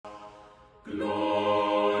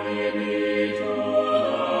Glory be to the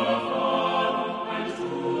Father, and to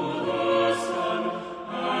the Son,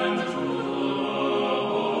 and to the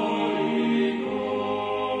Holy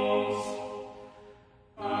Ghost,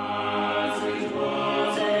 as it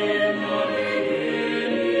was in the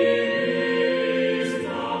beginning, is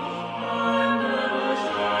now, and ever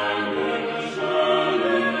shall be,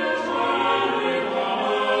 without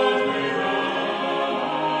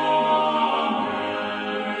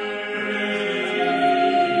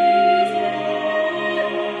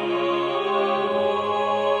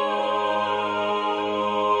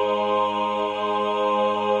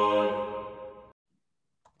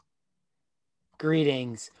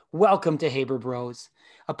Greetings. Welcome to Haber Bros,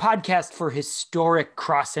 a podcast for historic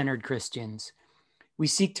cross-centered Christians. We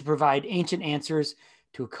seek to provide ancient answers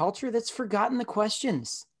to a culture that's forgotten the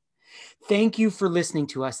questions. Thank you for listening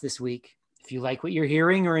to us this week. If you like what you're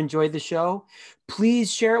hearing or enjoyed the show,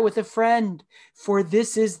 please share it with a friend, for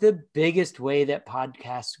this is the biggest way that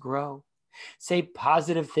podcasts grow. Say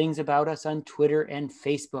positive things about us on Twitter and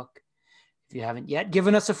Facebook. If you haven't yet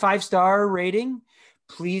given us a 5-star rating,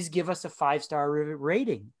 please give us a 5-star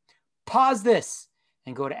rating. Pause this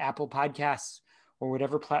and go to Apple Podcasts or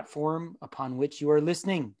whatever platform upon which you are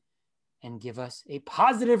listening and give us a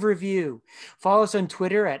positive review. Follow us on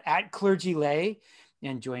Twitter at @ClergyLay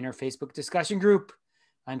and join our Facebook discussion group.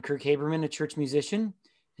 I'm Kirk Haberman, a church musician,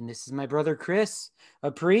 and this is my brother Chris,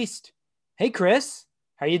 a priest. Hey, Chris,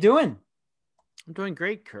 how you doing? I'm doing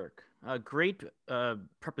great, Kirk. Great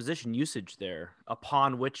preposition usage there,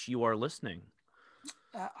 upon which you are listening.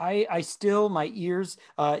 I still, my ears,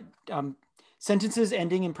 sentences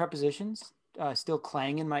ending in prepositions still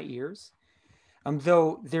clang in my ears.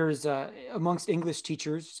 Though there's, amongst English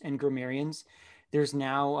teachers and grammarians, there's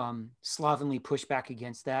now slovenly pushback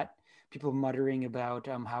against that. People muttering about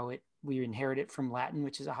how we inherit it from Latin,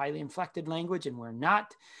 which is a highly inflected language, and we're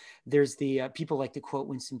not. There's the people like to quote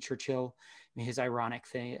Winston Churchill, his ironic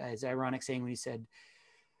saying when he said,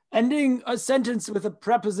 ending a sentence with a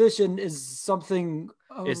preposition is something.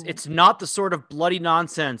 It's not the sort of bloody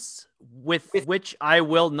nonsense with which I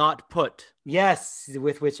will not put. Yes,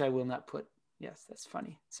 with which I will not put. Yes, that's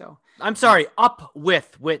funny. So I'm sorry, up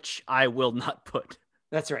with which I will not put.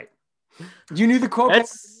 That's right. You knew the quote.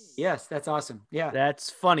 Yes, that's awesome. Yeah, that's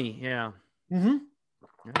funny. Yeah. Mm-hmm.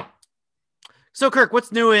 Yeah. So, Kirk,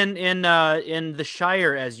 what's new in the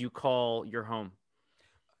Shire, as you call your home?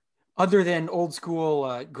 Other than old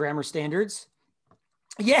school grammar standards.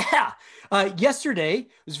 Yeah. Yesterday, I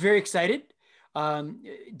was very excited.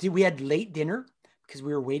 We had late dinner because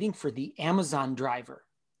we were waiting for the Amazon driver.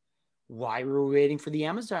 Why were we waiting for the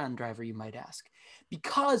Amazon driver, you might ask?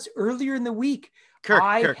 Because earlier in the week,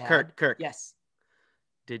 Kirk. Yes.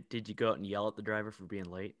 Did you go out and yell at the driver for being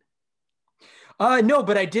late? No,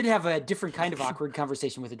 but I did have a different kind of awkward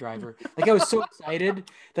conversation with the driver. Like, I was so excited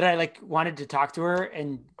that I wanted to talk to her,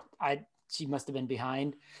 and she must have been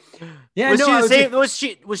behind. Yeah, was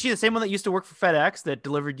she the same one that used to work for FedEx that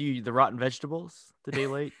delivered you the rotten vegetables the day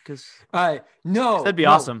late? Because no, that'd be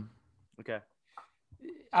awesome. Okay.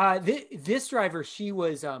 This driver, she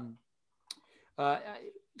was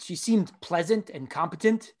she seemed pleasant and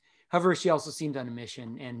competent. However, she also seemed on a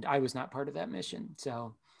mission, and I was not part of that mission.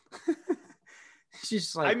 So she's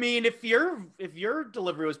just like, I mean, if your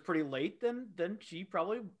delivery was pretty late, then she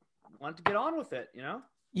probably wanted to get on with it, you know?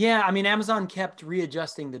 Yeah, I mean, Amazon kept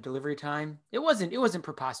readjusting the delivery time. It wasn't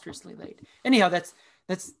preposterously late. Anyhow, that's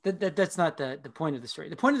not the point of the story.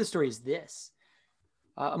 The point of the story is this: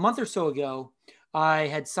 a month or so ago, I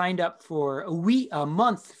had signed up for a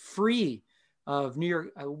month free of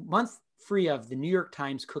the New York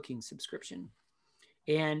Times cooking subscription,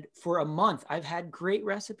 and for a month I've had great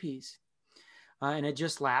recipes, and it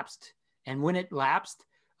just lapsed. And when it lapsed,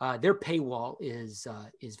 their paywall is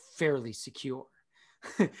fairly secure.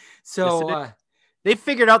 So they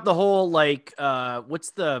figured out the whole what's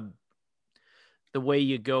the way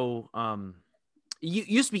you go? You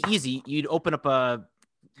used to be easy. You'd open up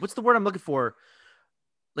what's the word I'm looking for?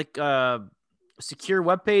 Like a secure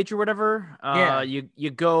web page or whatever. Yeah. You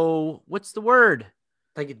go. What's the word?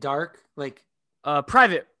 Like a dark, like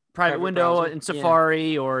private window browser. in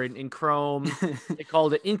Safari or in Chrome. They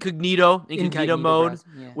called it incognito mode,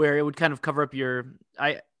 where it would kind of cover up your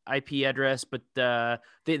IP address, but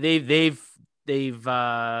they've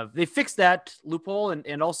fixed that loophole,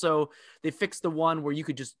 and also they fixed the one where you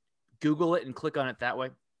could just Google it and click on it that way.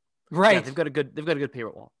 Right. Yeah, they've got a good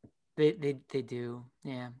paywall. They do,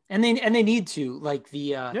 yeah, and they need to, like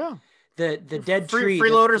the dead tree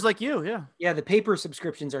freeloaders like you, yeah. The paper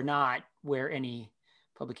subscriptions are not where any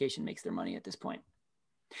publication makes their money at this point.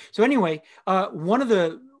 So anyway, one of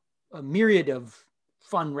the a myriad of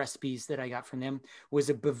fun recipes that I got from them was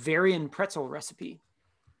a Bavarian pretzel recipe.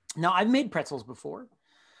 Now, I've made pretzels before.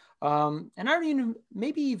 And I don't even,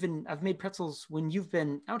 maybe even I've made pretzels when you've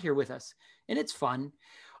been out here with us, and it's fun.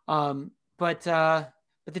 But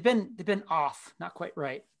they've been off, not quite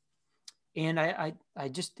right. And I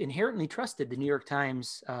just inherently trusted the New York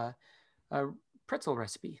Times pretzel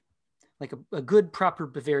recipe, like a good, proper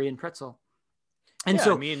Bavarian pretzel. And yeah,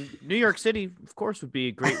 so, I mean, New York City, of course, would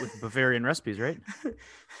be great with Bavarian recipes, right?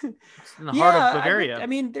 It's in the heart of Bavaria. I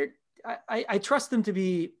mean, I trust them to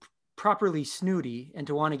be properly snooty and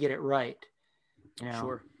to want to get it right. You know?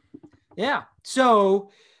 Sure. Yeah.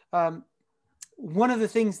 So, one of the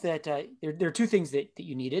things that there are two things that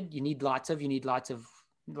you needed. You need lots of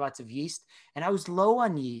yeast, and I was low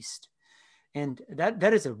on yeast, and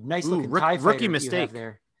that is a nice looking TIE fighter rookie mistake you have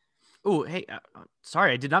there. Oh, hey,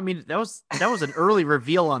 sorry, I did not mean that was an early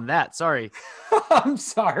reveal on that. Sorry. I'm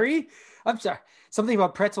sorry. Something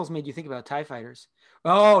about pretzels made you think about TIE fighters.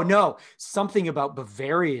 Oh no, something about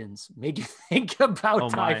Bavarians made you think about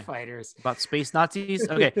TIE fighters. About space Nazis.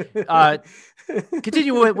 Okay,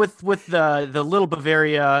 continue with the little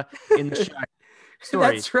Bavaria in the shot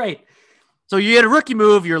story. That's right. So you had a rookie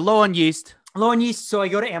move. You're low on yeast. So I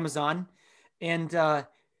go to Amazon, and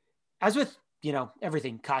as with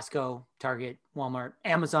everything, Costco, Target, Walmart,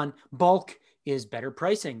 Amazon, bulk is better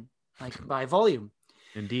pricing, like by volume.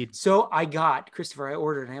 Indeed. So I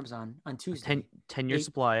ordered on Amazon on Tuesday. 10-year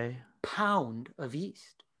supply. Pound of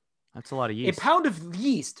yeast. That's a lot of yeast. A pound of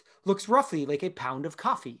yeast looks roughly like a pound of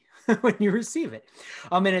coffee when you receive it.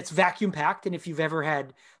 And it's vacuum packed. And if you've ever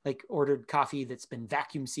had ordered coffee that's been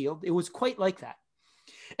vacuum sealed, it was quite like that.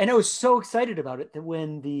 And I was so excited about it that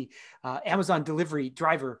when the Amazon delivery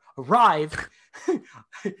driver arrived,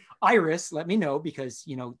 Iris let me know because,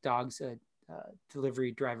 dogs,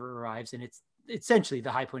 delivery driver arrives and it's essentially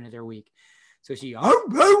the high point of their week. So she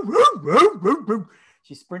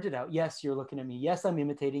sprinted out. Yes, you're looking at me. Yes, I'm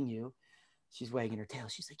imitating you. She's wagging her tail.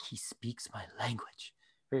 She's like, he speaks my language.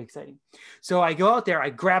 Very exciting. So I go out there, I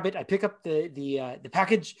grab it, I pick up the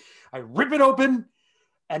package, I rip it open,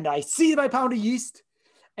 and I see my pound of yeast.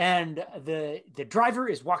 And the driver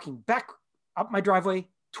is walking back up my driveway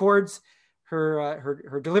towards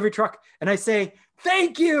her delivery truck. And I say,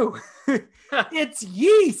 thank you. It's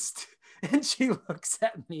yeast. And she looks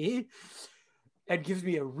at me and gives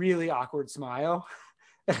me a really awkward smile.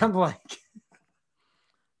 And I'm like,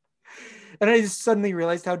 and I just suddenly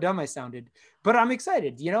realized how dumb I sounded. But I'm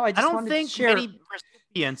excited. I don't think many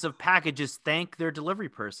recipients of packages thank their delivery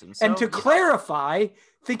person. So, and to clarify,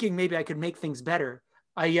 thinking maybe I could make things better,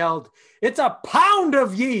 I yelled, it's a pound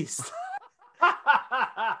of yeast.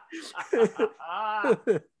 I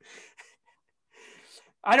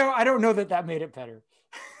don't know that made it better.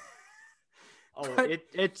 But,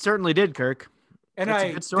 it certainly did, Kirk. And that's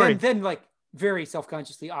a good story. Then very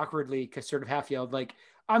self-consciously, awkwardly, sort of half yelled,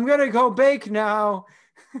 I'm going to go bake now.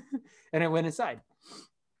 And I went inside.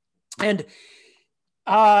 And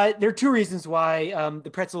there are two reasons why the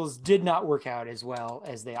pretzels did not work out as well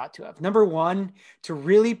as they ought to have. Number one, to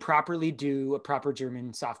really properly do a proper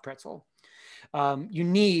German soft pretzel, you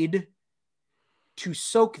need to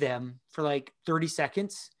soak them for 30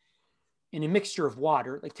 seconds in a mixture of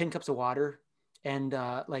water, 10 cups of water and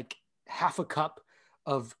half a cup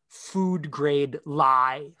of food grade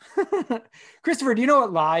lye. Christopher, do you know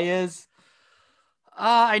what lye is?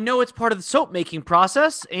 I know it's part of the soap making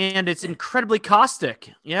process, and it's incredibly caustic.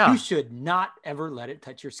 Yeah, you should not ever let it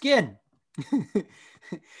touch your skin.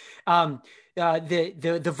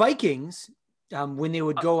 The Vikings, when they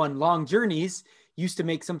would go on long journeys, used to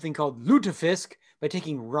make something called lutefisk by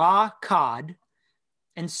taking raw cod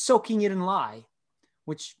and soaking it in lye,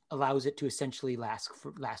 which allows it to essentially last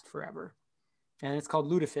forever. And it's called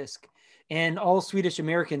lutefisk. And all Swedish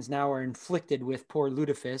Americans now are inflicted with poor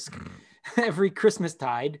lutefisk every Christmas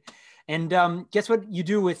tide. And guess what you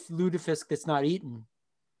do with lutefisk that's not eaten?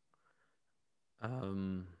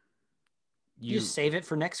 You just save it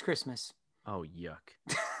for next Christmas. Oh, yuck.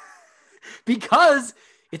 Because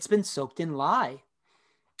it's been soaked in lye.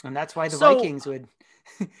 And that's why the Vikings would...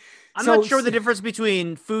 I'm not sure the difference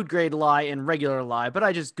between food grade lye and regular lye, but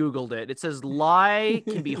I just Googled it. It says lye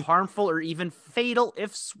can be harmful or even fatal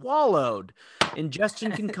if swallowed.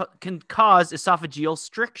 Ingestion can cause esophageal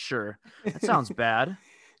stricture. That sounds bad.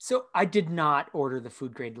 So I did not order the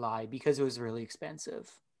food grade lye because it was really expensive.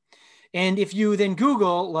 And if you then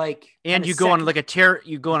Google and you go on a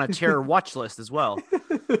terror watch list as well.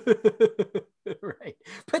 Right.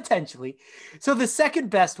 Potentially. So the second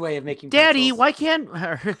best way of making Daddy,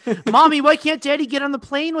 pretzels... Mommy, why can't Daddy get on the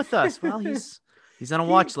plane with us? Well, He's on a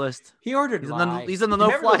watch list. He ordered He's lie. he's on the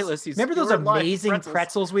no-fly list. Remember those amazing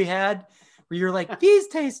pretzels we had where you're like, these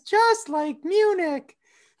taste just like Munich.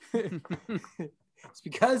 It's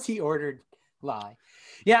because he ordered lie.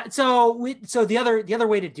 Yeah. So the other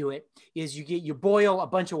way to do it is you boil a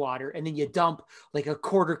bunch of water and then you dump like a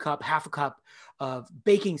quarter cup, half a cup of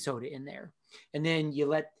baking soda in there. And then you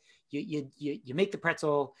make the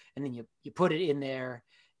pretzel and then you put it in there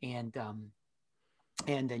and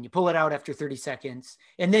then you pull it out after 30 seconds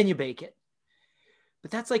and then you bake it. But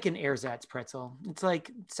that's like an ersatz pretzel. It's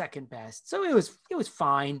like second best. So it was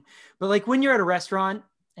fine. But like when you're at a restaurant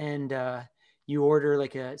and you order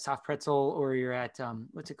like a soft pretzel, or you're at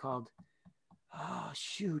what's it called? Oh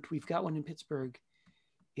shoot, we've got one in Pittsburgh.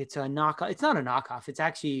 It's a knockoff. It's not a knockoff. It's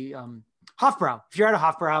actually Hofbrau. If you're at a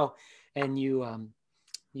Hofbrau and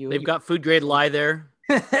they've got food grade lie there.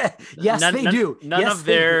 Yes, they do. None of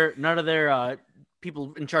their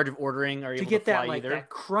people in charge of ordering are able to get fly that like either. that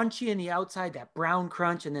crunchy in the outside, that brown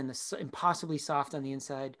crunch, and then the impossibly soft on the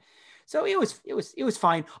inside. So it was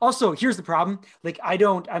fine. Also, here's the problem: like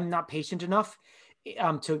I'm not patient enough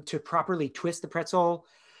to properly twist the pretzel,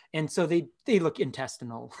 and so they look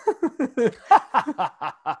intestinal.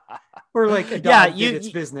 Or like a dog did its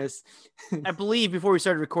business. I believe before we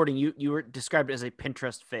started recording, you were described it as a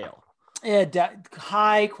Pinterest fail.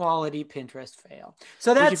 High quality Pinterest fail.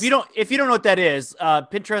 So that's if you don't know what that is,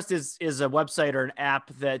 Pinterest is a website or an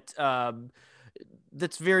app that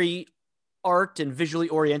that's very art and visually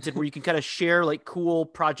oriented, where you can kind of share like cool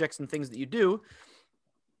projects and things that you do.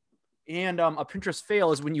 And a Pinterest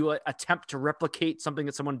fail is when you attempt to replicate something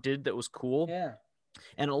that someone did that was cool. Yeah.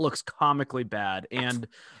 And it looks comically bad. And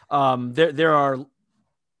there are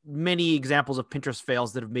many examples of Pinterest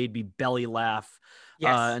fails that have made me belly laugh.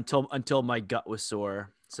 Yes. Until my gut was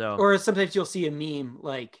sore. So, or sometimes you'll see a meme,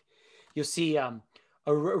 like you'll see a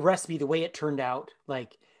recipe, the way it turned out,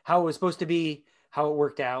 like how it was supposed to be, how it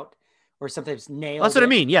worked out, or sometimes nailed. That's what I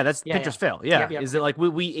mean. Yeah, that's Pinterest fail. Yeah, yep. Is it like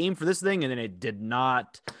we aimed for this thing and then it did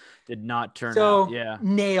not turn out? Yeah,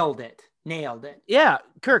 nailed it. Yeah,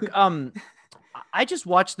 Kirk. I just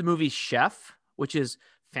watched the movie Chef, which is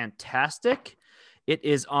fantastic. It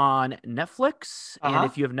is on Netflix, and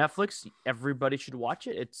if you have Netflix, everybody should watch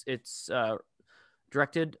it. It's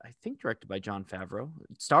directed by Jon Favreau.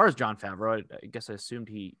 It stars Jon Favreau. I guess I assumed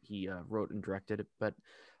he wrote and directed it, but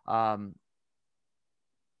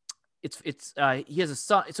he has a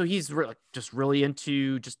son, so he's just really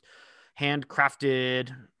into just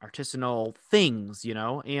handcrafted artisanal things,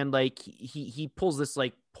 and like he pulls this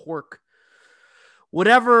like pork,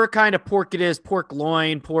 whatever kind of pork it is, pork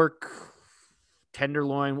loin, pork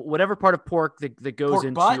tenderloin, whatever part of pork that goes pork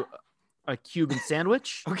into butt? A Cuban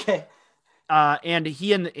sandwich. Okay. And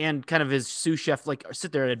he and kind of his sous chef like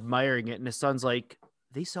sit there admiring it, and his son's like,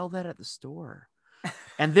 they sell that at the store.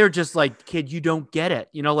 And they're just like, kid, you don't get it.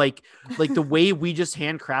 Like the way we just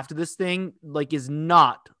handcrafted this thing, like, is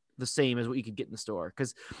not the same as what you could get in the store.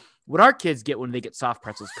 Because what our kids get when they get soft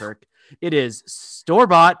pretzels, Kirk, it is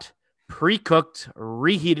store-bought, pre-cooked,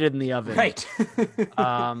 reheated in the oven. Right.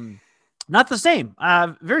 Not the same.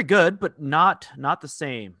 Very good, but not the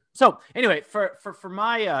same. So anyway, for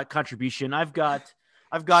my contribution, I've got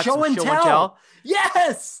show and tell.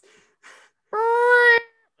 Yes.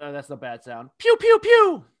 That's the bad sound. Pew pew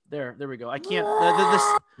pew. There we go. I can't.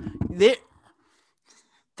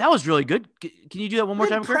 That was really good. Can you do that one more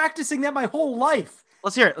time? Practicing that my whole life.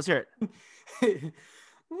 Let's hear it.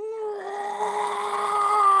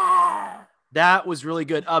 That was really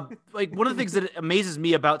good. Like one of the things that amazes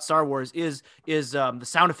me about Star Wars is the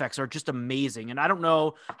sound effects are just amazing. And I don't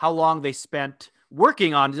know how long they spent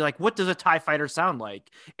working on, like, what does a TIE fighter sound like?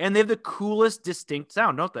 And they have the coolest distinct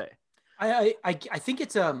sound, don't they? I think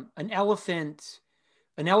it's an elephant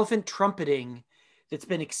trumpeting that's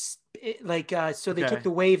been so they took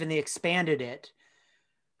the wave and they expanded it.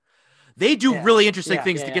 They do really interesting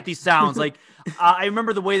things to get these sounds. Like I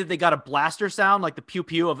remember the way that they got a blaster sound, like the pew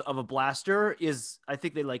pew of a blaster is, I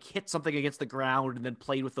think they like hit something against the ground and then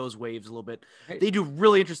played with those waves a little bit. Right. They do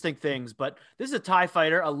really interesting things, but this is a TIE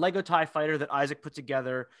fighter, a Lego TIE fighter that Isaac put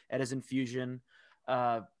together at his infusion.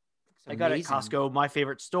 I got it at Costco, my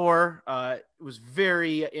favorite store. It was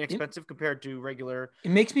very inexpensive compared to regular. It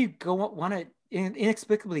makes me want to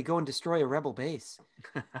inexplicably go and destroy a rebel base.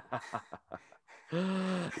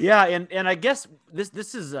 Yeah, and I guess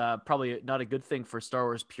this is probably not a good thing for Star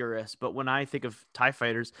Wars purists, but when I think of TIE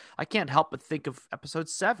fighters, I can't help but think of Episode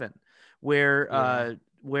 7, where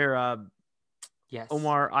yes,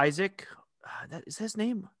 Omar Isaac, that is his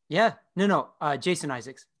name. Yeah, no, Jason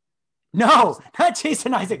Isaacs. No, not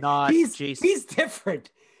Jason Isaac. Not Jason. He's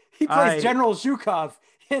different. He plays General Zhukov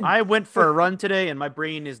I went for a run today, and my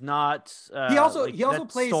brain is not. He also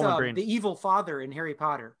that's plays stolen brain. the evil father in Harry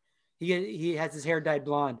Potter. He has his hair dyed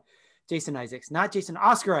blonde. Jason Isaacs, not Jason.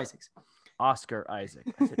 Oscar Isaacs. Oscar Isaac.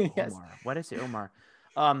 I said Omar. Yes. Why did I say Omar?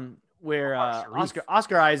 Where Sharif.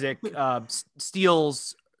 Oscar Isaac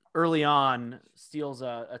steals early on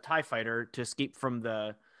a TIE fighter to escape from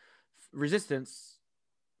the Resistance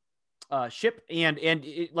ship, and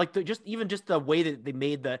it, like just the way that they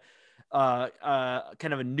made the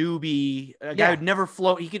kind of a newbie guy who'd never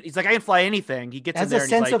float. He's like, I can fly anything. He gets Has in there a and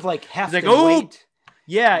sense he's of like heft like, and "Oh!" weight.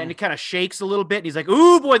 Yeah, and it kind of shakes a little bit. And he's like,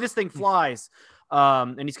 "Ooh, boy, this thing flies."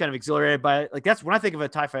 And he's kind of exhilarated by it. Like, that's when I think of a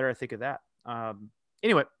TIE fighter, I think of that.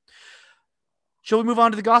 Anyway, shall we move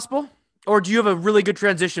on to the gospel? Or do you have a really good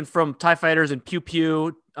transition from TIE fighters and pew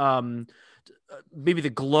pew? Maybe the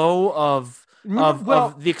glow of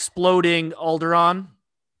the exploding Alderaan?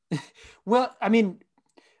 Well, I mean,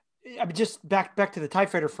 just back to the TIE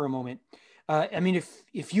fighter for a moment. I mean,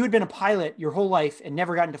 if you had been a pilot your whole life and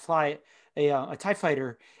never gotten to fly a TIE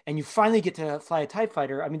fighter, and you finally get to fly a TIE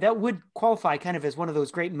fighter, I mean, that would qualify kind of as one of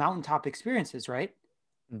those great mountaintop experiences, right?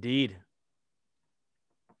 Indeed.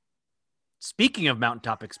 Speaking of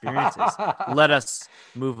mountaintop experiences, let us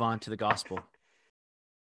move on to the gospel.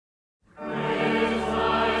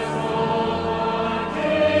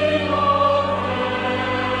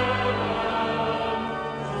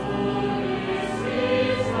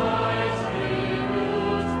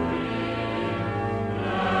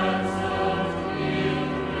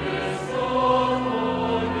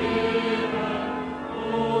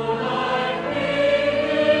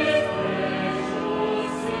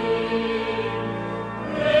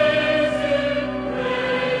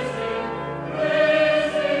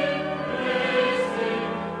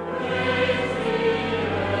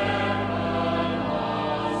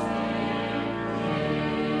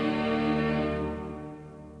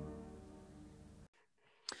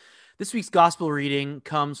 This week's gospel reading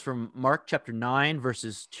comes from Mark chapter 9,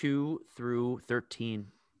 verses 2 through 13.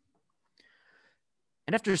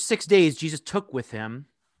 And after 6 days, Jesus took with him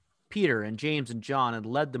Peter and James and John and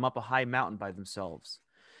led them up a high mountain by themselves.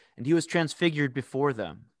 And he was transfigured before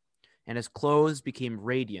them, and his clothes became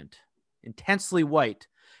radiant, intensely white,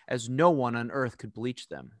 as no one on earth could bleach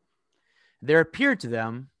them. There appeared to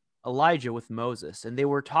them Elijah with Moses, and they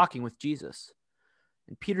were talking with Jesus.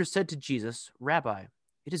 And Peter said to Jesus, "Rabbi,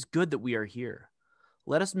 it is good that we are here.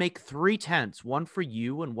 Let us make 3 tents, one for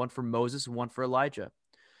you and one for Moses and one for Elijah."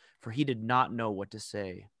 For he did not know what to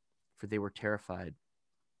say, for they were terrified.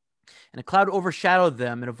 And a cloud overshadowed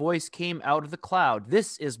them, and a voice came out of the cloud,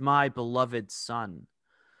 "This is my beloved Son.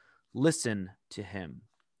 Listen to him."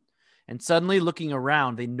 And suddenly, looking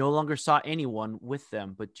around, they no longer saw anyone with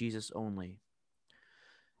them but Jesus only.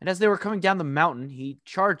 And as they were coming down the mountain, he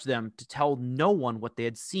charged them to tell no one what they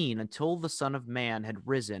had seen until the Son of Man had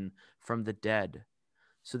risen from the dead.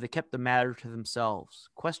 So they kept the matter to themselves,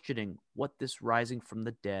 questioning what this rising from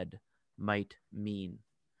the dead might mean.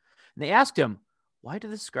 And they asked him, "Why do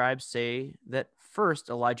the scribes say that first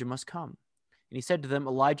Elijah must come?" And he said to them,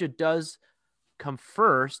 "Elijah does come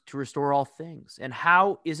first to restore all things. And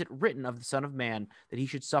how is it written of the Son of Man that he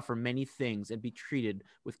should suffer many things and be treated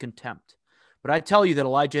with contempt? But I tell you that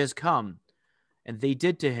Elijah has come, and they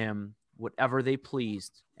did to him whatever they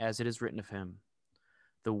pleased, as it is written of him."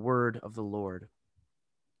 The word of the Lord.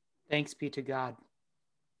 Thanks be to God.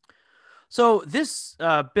 So this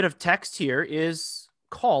bit of text here is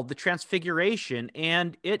called the Transfiguration,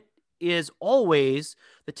 and it is always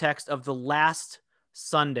the text of the last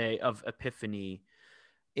Sunday of Epiphany.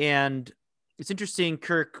 And it's interesting,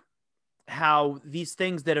 Kirk, how these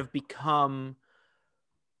things that have become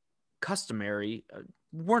customary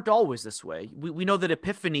weren't always this way. We know that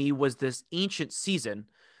Epiphany was this ancient season,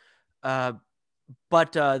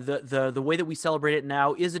 but the way that we celebrate it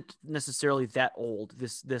now isn't necessarily that old.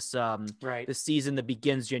 This season that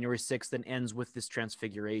begins January 6th and ends with this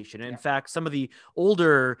Transfiguration. And in fact, some of the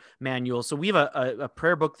older manuals. So we have a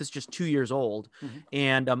prayer book that's just 2 years old,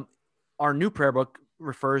 and our new prayer book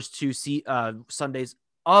refers to Sundays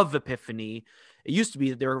of Epiphany. It used to be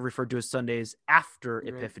that they were referred to as Sundays after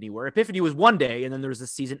Epiphany, where Epiphany was one day, and then there was a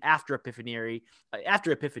season after Epiphany,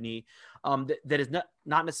 that is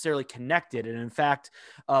not necessarily connected. And in fact,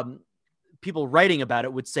 people writing about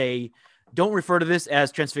it would say, don't refer to this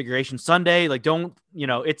as Transfiguration Sunday. Like, don't,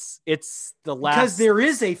 it's the last. Because there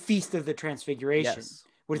is a Feast of the Transfiguration. Yes.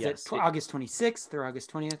 What is it, August 26th or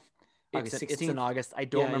August 20th? It's in August. I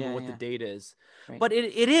don't remember what the date is, right. But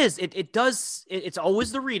it's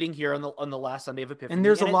always the reading here on the last Sunday of Epiphany. And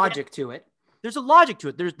there's a logic to it. There's a logic to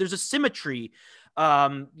it. There's a symmetry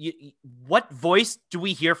What voice do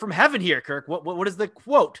we hear from heaven here, Kirk? What is the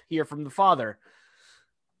quote here from the Father?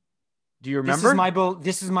 Do you remember?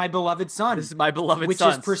 This is my beloved son. This is my beloved which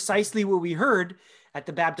son. is precisely what we heard at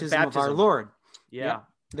the baptism of our Lord. Yeah. Yep.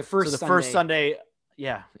 The first Sunday.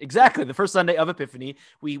 Yeah, exactly. The first Sunday of Epiphany,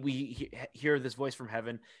 we hear this voice from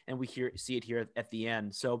heaven, and we see it here at the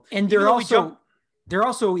end. So, and there also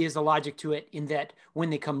is a logic to it in that when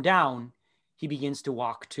they come down, he begins to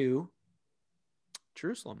walk to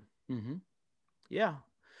Jerusalem. Mm-hmm. Yeah.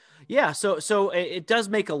 So it does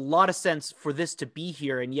make a lot of sense for this to be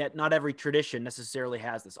here, and yet not every tradition necessarily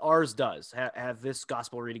has this. Ours does have this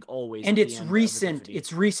gospel reading always, and it's recent.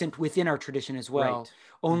 It's recent within our tradition as well. Right.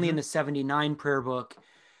 Only in the 79 prayer book,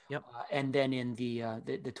 yep, and then in the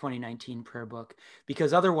 2019 prayer book,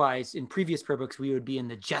 because otherwise, in previous prayer books, we would be in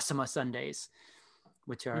the Jesima Sundays,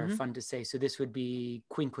 which are fun to say. So this would be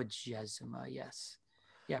Quinquagesima, yes.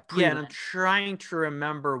 Yeah, and I'm trying to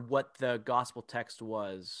remember what the gospel text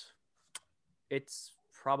was. It's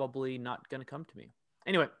probably not going to come to me.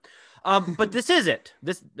 Anyway, but this is it.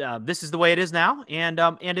 This is the way it is now, and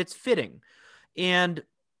it's fitting. And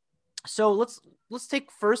so let's take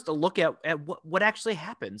first a look at what actually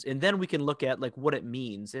happens, and then we can look at like what it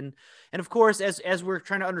means. And of course, as we're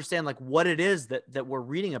trying to understand like what it is that we're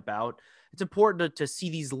reading about, it's important to see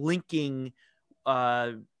these linking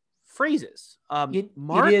phrases. It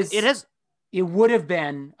would have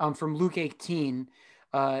been from Luke 18,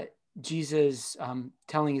 Jesus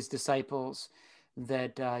telling his disciples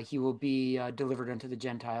that he will be delivered unto the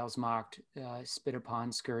Gentiles, mocked, spit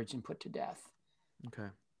upon, scourged, and put to death. Okay.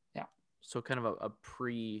 Yeah. So kind of a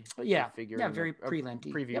pre figure. Yeah, very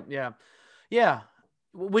pre-Lenti. Preview. Yep. Yeah.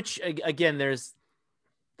 Which again,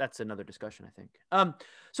 that's another discussion, I think.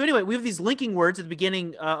 So anyway, we have these linking words at the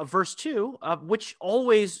beginning of verse 2, which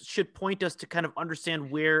always should point us to kind of understand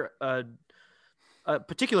where a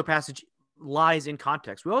particular passage lies in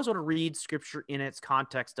context. We always want to read scripture in its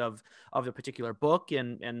context of the particular book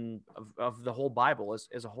and of the whole Bible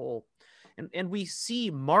as a whole. And we see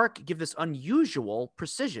Mark give this unusual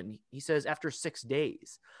precision. He says after 6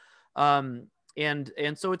 days. And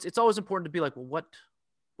so it's always important to be like, well,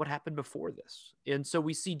 what happened before this? And so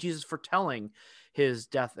we see Jesus foretelling his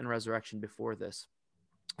death and resurrection before this.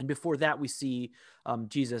 And before that, we see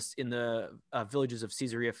Jesus in the villages of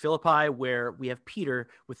Caesarea Philippi, where we have Peter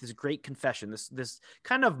with his great confession, this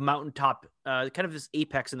kind of mountaintop, kind of this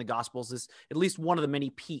apex in the Gospels, this at least one of the many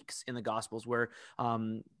peaks in the Gospels, where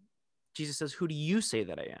Jesus says, "Who do you say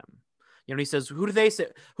that I am?" You know, he says, "Who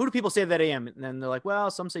do people say that I am?" And then they're like,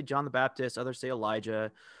 "Well, some say John the Baptist, others say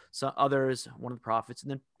Elijah, some others one of the prophets."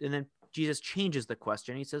 And then Jesus changes the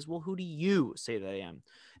question. He says, "Well, who do you say that I am?"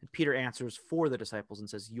 And Peter answers for the disciples and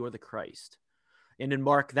says, "You're the Christ." And in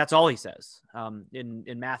Mark, that's all he says.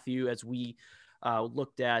 In Matthew, as we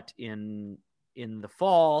looked at in the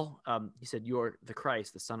fall, he said, "You're the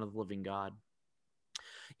Christ, the Son of the living God."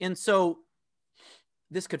 And so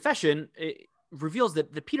this confession reveals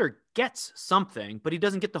that Peter gets something, but he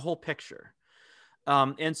doesn't get the whole picture.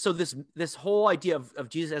 And so this whole idea of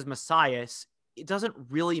Jesus as Messiah, it doesn't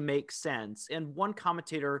really make sense. And one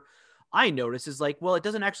commentator I notice is like, well, it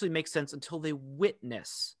doesn't actually make sense until they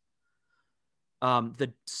witness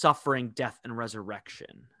the suffering, death, and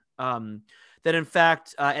resurrection. That in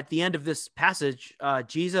fact, at the end of this passage,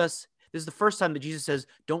 this is the first time that Jesus says,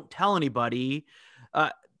 "Don't tell anybody."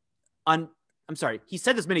 I'm sorry, he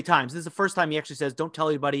said this many times. This is the first time he actually says, "Don't tell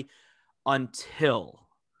anybody until."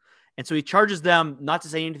 And so he charges them not to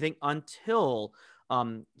say anything until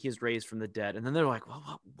he is raised from the dead. And then they're like,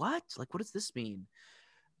 well, what? Like, what does this mean?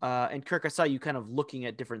 And Kirk, I saw you kind of looking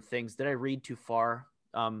at different things. Did I read too far?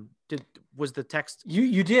 Was the text?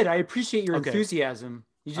 You did. I appreciate your enthusiasm.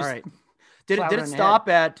 You just all right. Did it stop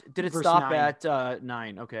at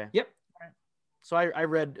 9? Okay. Yep. So I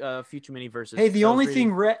read a few too many verses. Hey, the only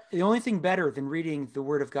thing better than reading the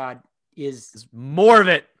Word of God is more of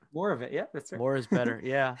it. More of it. Yeah, that's right. More is better.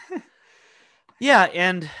 Yeah. Yeah.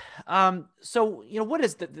 And so, what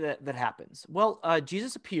is that happens? Well,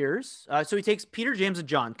 Jesus appears. So he takes Peter, James, and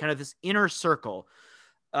John, kind of this inner circle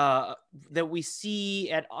that we see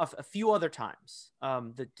at a few other times.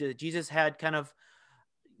 That Jesus had kind of,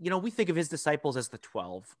 we think of his disciples as the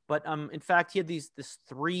 12, but in fact, he had this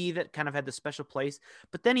 3 that kind of had the special place.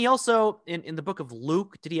 But then he also, in the book of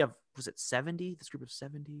Luke, was it 70? This group of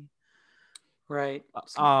 70? Right.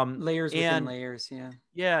 Layers within layers. Yeah.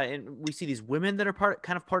 Yeah. And we see these women that are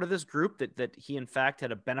part of this group that he, in fact,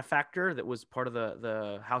 had a benefactor that was part of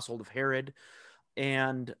the household of Herod.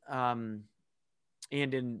 And I've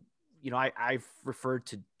referred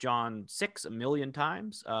to John 6 a million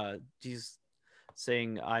times. Jesus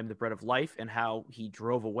saying, I'm the bread of life, and how he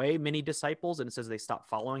drove away many disciples, and it says they stopped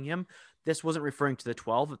following him. This wasn't referring to the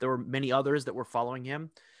 12, but there were many others that were following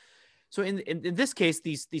him. So in this case,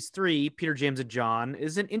 these three, Peter, James, and John,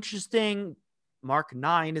 is an interesting, Mark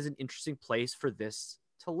 9 is an interesting place for this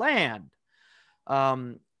to land.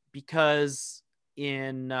 Because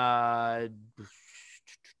in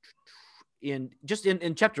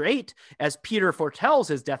chapter 8, as Peter foretells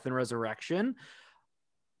his death and resurrection,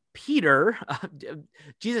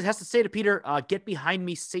 Jesus has to say to Peter, get behind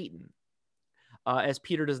me, Satan, as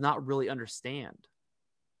Peter does not really understand.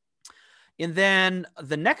 And then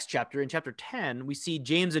the next chapter, in chapter 10, we see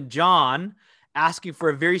James and John asking for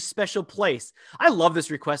a very special place. I love this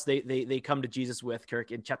request they come to Jesus with,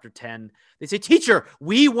 Kirk, in chapter 10. They say, teacher,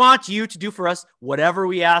 we want you to do for us whatever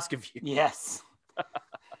we ask of you. Yes.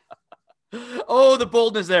 Oh, the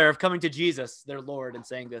boldness there of coming to Jesus, their Lord, and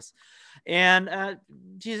saying this. And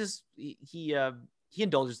Jesus, he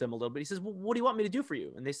indulges them a little bit. He says, well, what do you want me to do for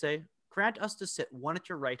you? And they say, grant us to sit one at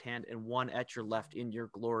your right hand and one at your left in your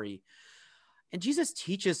glory. And Jesus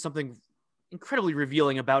teaches something incredibly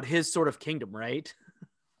revealing about his sort of kingdom, right?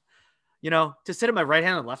 To sit at my right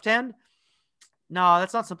hand and left hand? No,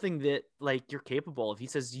 that's not something that you're capable of. He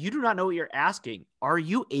says, you do not know what you're asking. Are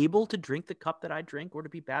you able to drink the cup that I drink, or to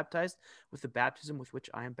be baptized with the baptism with which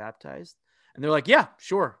I am baptized? And they're like, yeah,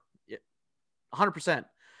 sure. 100%.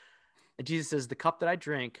 And Jesus says, the cup that I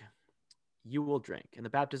drink, you will drink. And the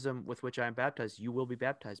baptism with which I am baptized, you will be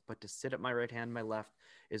baptized. But to sit at my right hand and my left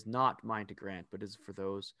is not mine to grant, but is for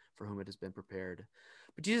those for whom it has been prepared.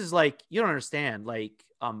 But Jesus is like, you don't understand.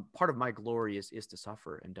 Part of my glory is to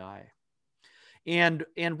suffer and die. And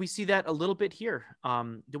we see that a little bit here.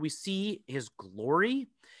 Do we see his glory?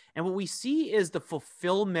 And what we see is the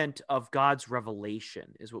fulfillment of God's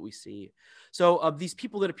revelation is what we see. So of these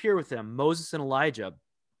people that appear with him, Moses and Elijah,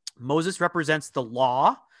 Moses represents the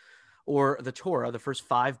law, or the Torah, the first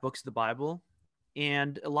 5 books of the Bible.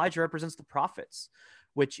 And Elijah represents the prophets,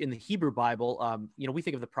 which in the Hebrew Bible, we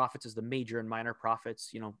think of the prophets as the major and minor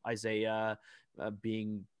prophets, Isaiah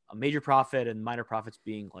being a major prophet and minor prophets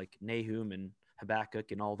being like Nahum and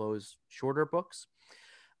Habakkuk and all those shorter books.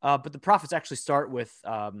 But the prophets actually start with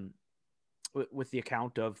the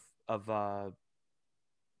account of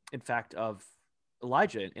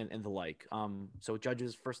Elijah and the like. So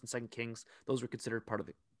Judges, 1st and 2nd Kings, those were considered part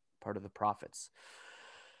of the prophets.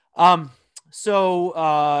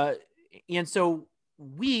 So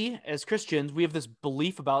we as Christians, we have this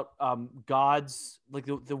belief about God's,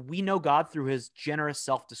 we know God through his generous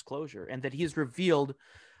self-disclosure, and that he has revealed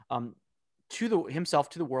himself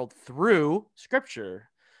to the world through Scripture,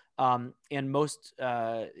 and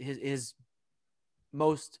his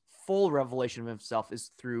most full revelation of himself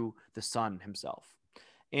is through the Son himself.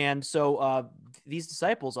 And so these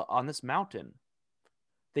disciples on this mountain,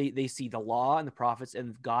 they see the law and the prophets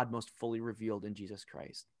and God most fully revealed in Jesus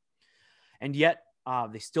Christ. And yet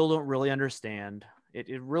they still don't really understand.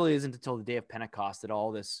 It really isn't until the day of Pentecost that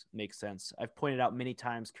all this makes sense. I've pointed out many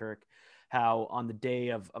times, Kirk, how on the day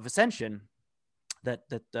of Ascension, that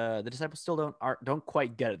the disciples still don't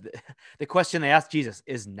quite get it. The question they asked Jesus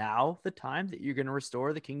is, now the time that you're going to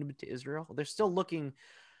restore the kingdom to Israel? They're still looking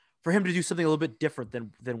for him to do something a little bit different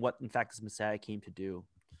than what, in fact, this Messiah came to do.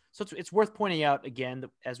 So it's worth pointing out again,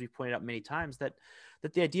 as we've pointed out many times, that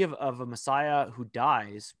the idea of a Messiah who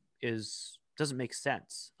dies doesn't make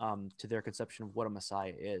sense to their conception of what a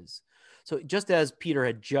Messiah is. So just as Peter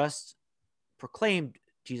had just proclaimed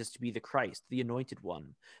Jesus to be the Christ, the anointed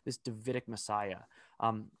one, this Davidic Messiah,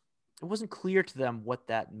 it wasn't clear to them what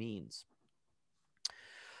that means.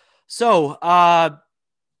 So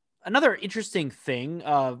another interesting thing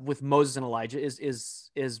with Moses and Elijah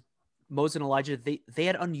is Moses and Elijah, they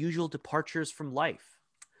had unusual departures from life.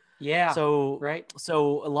 Yeah. So right.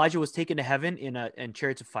 So Elijah was taken to heaven in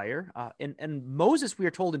chariots of fire, and Moses, we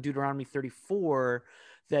are told in Deuteronomy 34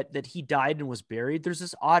 that he died and was buried. There's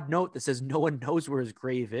this odd note that says no one knows where his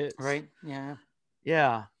grave is. Right. Yeah.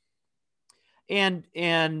 Yeah. And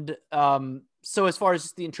so as far as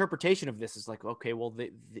just the interpretation of this is like, okay, well, this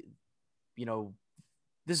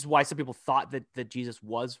is why some people thought that Jesus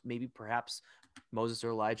was maybe perhaps Moses or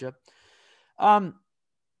Elijah. And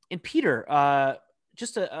Peter,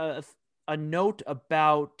 just a note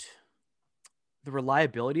about the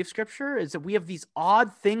reliability of Scripture is that we have these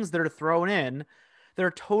odd things that are thrown in that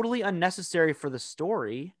are totally unnecessary for the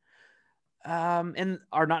story, and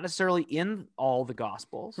are not necessarily in all the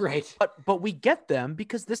Gospels. Right. But we get them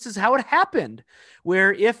because this is how it happened.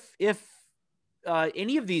 Where if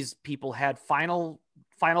any of these people had final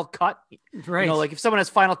final cut. Right. You know, like if someone has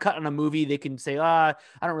final cut on a movie, they can say, I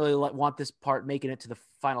don't really want this part making it to the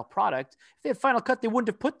final product. If they had final cut, they wouldn't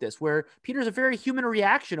have put this, where Peter's a very human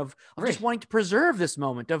reaction of just wanting to preserve this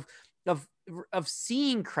moment of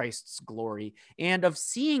seeing Christ's glory and of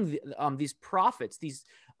seeing these prophets, these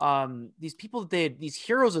people that these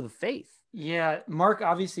heroes of the faith. Yeah, Mark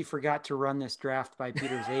obviously forgot to run this draft by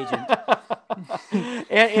Peter's agent.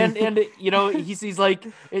 and you know, he's like,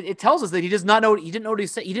 it tells us that he does not know, he didn't know what to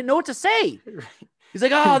say. He didn't know what to say. He's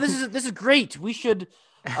like, oh, this is great. We should,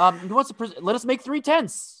 he wants to let us make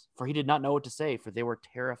 3/10, for he did not know what to say, for they were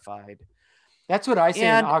terrified. That's what I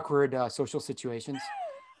say in awkward social situations.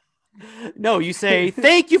 No, you say,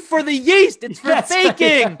 thank you for the yeast. It's for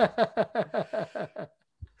baking.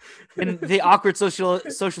 In the awkward social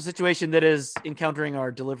situation that is encountering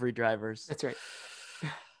our delivery drivers. That's right.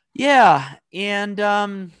 Yeah. And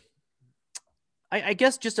I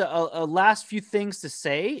guess just a last few things to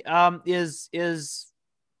say is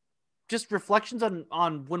just reflections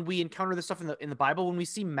on when we encounter this stuff in the Bible, when we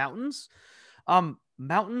see mountains.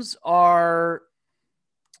 Mountains are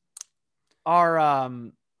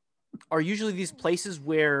usually these places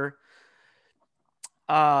where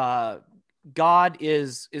God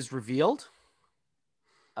is revealed.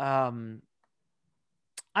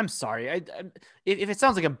 I'm sorry. If it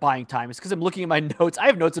sounds like I'm buying time, it's because I'm looking at my notes. I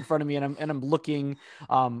have notes in front of me, and I'm looking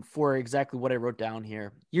for exactly what I wrote down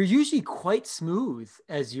here. You're usually quite smooth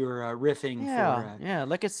as you're riffing. Yeah.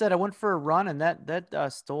 Like I said, I went for a run, and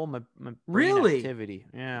that stole my brain activity.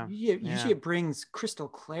 Yeah. Usually it brings crystal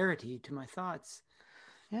clarity to my thoughts.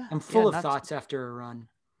 Yeah. I'm full of thoughts after a run.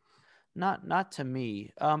 Not to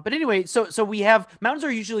me. But anyway, so we have mountains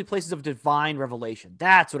are usually places of divine revelation.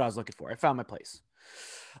 That's what I was looking for. I found my place.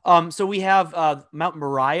 So we have Mount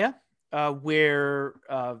Moriah, where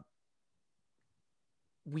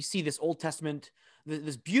we see this Old Testament,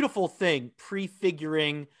 this beautiful thing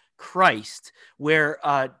prefiguring Christ, where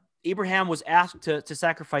Abraham was asked to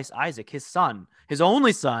sacrifice Isaac, his son, his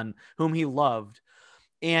only son, whom he loved.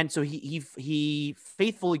 And so he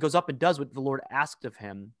faithfully goes up and does what the Lord asked of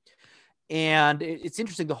him. And it's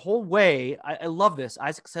interesting the whole way. I love this.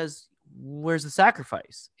 Isaac says, where's the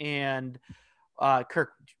sacrifice? And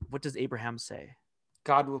Kirk, what does Abraham say?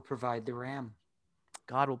 God will provide the ram.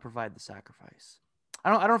 God will provide the sacrifice. I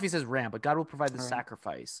don't know if he says ram, but God will provide the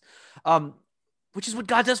sacrifice. Which is what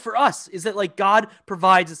God does for us, is that like God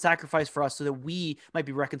provides a sacrifice for us so that we might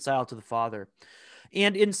be reconciled to the Father.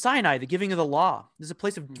 And in Sinai, the giving of the law, there's a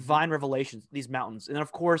place of divine revelation, these mountains. And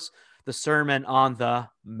of course, the Sermon on the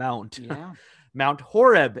Mount, Mount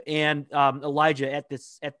Horeb, and Elijah at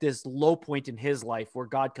this low point in his life where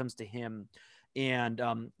God comes to him and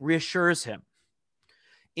reassures him.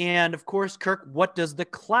 And of course, Kirk, what does the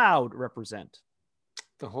cloud represent?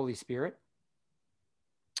 The Holy Spirit.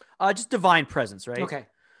 Just divine presence, right? Okay.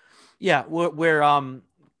 Yeah, where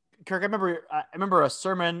Kirk, I remember a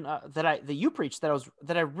sermon that you preached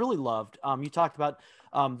that I really loved. You talked about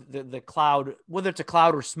the cloud, whether it's a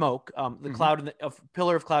cloud or smoke, the cloud a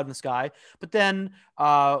pillar of cloud in the sky. But then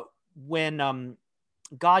when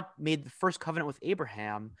God made the first covenant with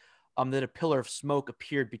Abraham, that a pillar of smoke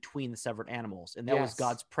appeared between the severed animals, and that was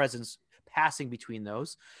God's presence passing between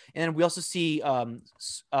those. And then we also see kind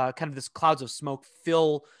of this clouds of smoke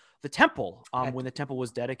fill the temple when the temple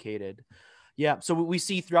was dedicated. Yeah, so we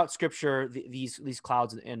see throughout Scripture these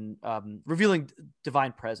clouds and revealing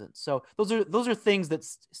divine presence. So those are things that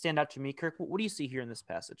stand out to me. Kirk, what do you see here in this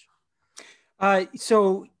passage?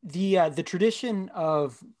 So the tradition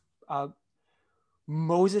of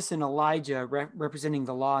Moses and Elijah representing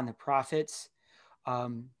the law and the prophets,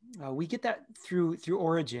 we get that through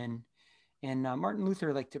Origen, and Martin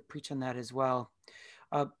Luther liked to preach on that as well.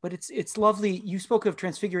 But it's lovely. You spoke of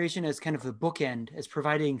transfiguration as kind of the bookend, as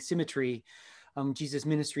providing symmetry. Jesus'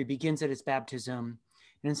 ministry begins at his baptism,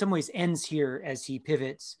 and in some ways ends here as he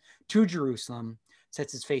pivots to Jerusalem,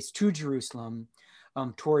 sets his face to Jerusalem,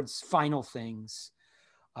 towards final things,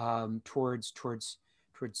 towards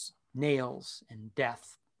nails and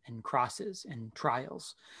death and crosses and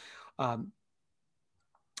trials, and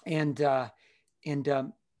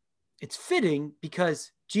it's fitting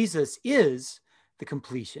because Jesus is the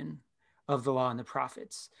completion of the law and the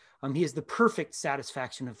prophets. He is the perfect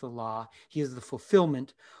satisfaction of the law. He is the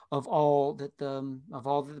fulfillment of all that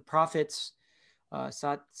the prophets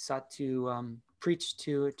sought to preach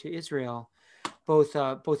to Israel, both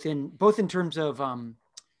in terms of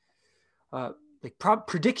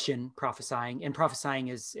prediction, prophesying, and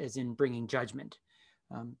prophesying as in bringing judgment,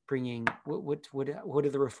 bringing what do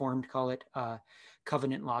the Reformed call it?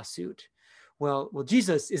 Covenant lawsuit, Well,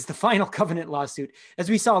 Jesus is the final covenant lawsuit.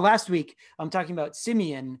 As we saw last week, I'm talking about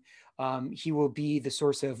Simeon. He will be the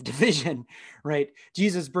source of division, right?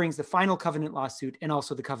 Jesus brings the final covenant lawsuit and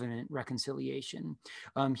also the covenant reconciliation.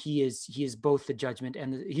 He is both the judgment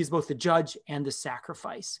and he is both the judge and the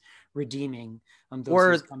sacrifice, redeeming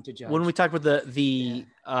those who come to judge. When we talked about the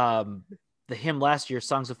hymn last year,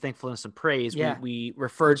 Songs of Thankfulness and Praise, we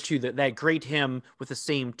referred to that great hymn with the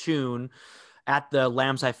same tune. At the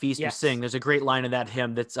Lamb's High Feast, we sing. There's a great line in that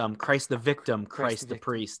hymn that's Christ the victim, Christ the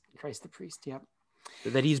priest. Christ the priest, yep.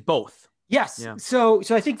 That he's both. Yes. Yeah. So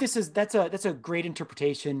I think that's a great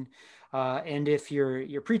interpretation. And if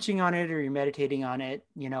you're preaching on it or you're meditating on it,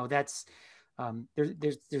 that's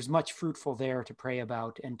there's much fruitful there to pray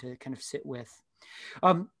about and to kind of sit with.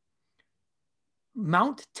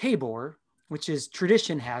 Mount Tabor, which is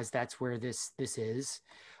tradition has, that's where this is.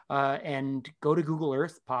 And go to Google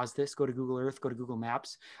Earth, pause this, go to Google Earth, go to Google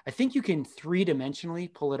Maps. I think you can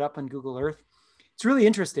 3-dimensionally pull it up on Google Earth. It's really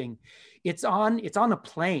interesting. It's on a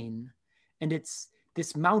plain, and it's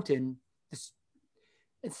this mountain,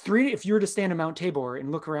 if you were to stand on Mount Tabor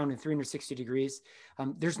and look around in 360 degrees,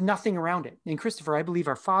 there's nothing around it. And Christopher, I believe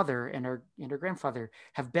our father and our grandfather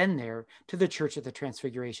have been there to the Church of the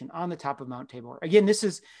Transfiguration on the top of Mount Tabor. Again, this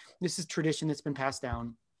is tradition that's been passed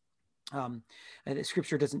down. The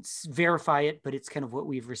scripture doesn't verify it, but it's kind of what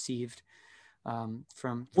we've received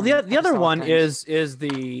from the other one times. is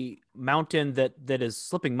the mountain that is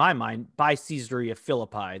slipping my mind by Caesarea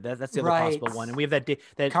Philippi. That's the other possible one, and we have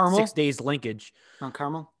that Carmel? 6 days linkage. Mount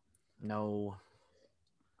Carmel? No,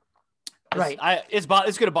 right. It's going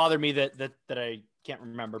to bother me that I can't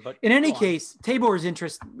remember. But in any case, Tabor is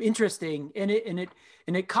interesting, and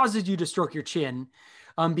it causes you to stroke your chin.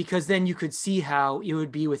 Because then you could see how it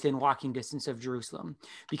would be within walking distance of Jerusalem,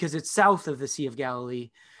 because it's south of the Sea of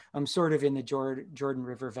Galilee, sort of in the Jordan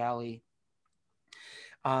River Valley.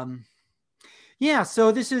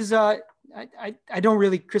 So this is, I don't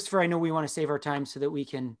really, Christopher, I know we want to save our time so that we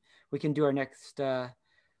can do our next,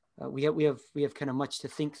 we have kind of much to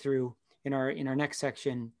think through in our next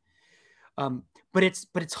section. But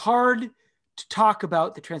it's hard to talk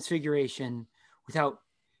about the Transfiguration without,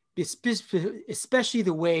 especially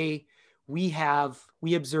the way we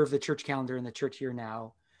observe the church calendar in the church year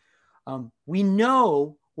now. We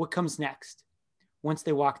know what comes next once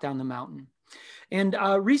they walk down the mountain. And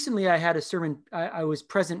recently I had a sermon, I was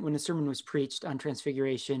present when a sermon was preached on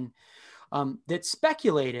Transfiguration that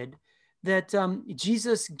speculated that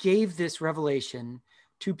Jesus gave this revelation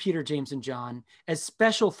to Peter, James, and John as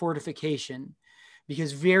special fortification,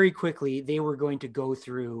 because very quickly they were going to go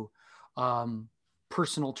through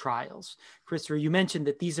personal trials. Christopher, you mentioned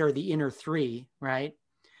that these are the inner three, right?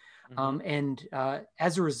 Mm-hmm. And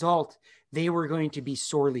as a result, they were going to be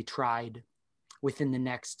sorely tried within the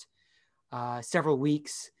next several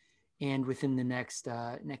weeks and within the next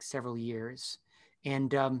several years.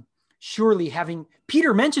 And surely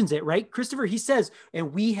Peter mentions it, right? Christopher, he says,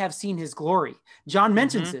 and we have seen his glory. John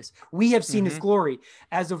mentions this. We have seen his glory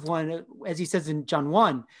as he says in John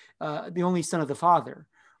 1, the only Son of the Father,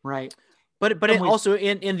 right? But also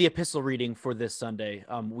in the epistle reading for this Sunday,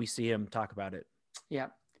 we see him talk about it. Yeah.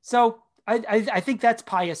 So I think that's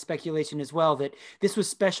pious speculation as well, that this was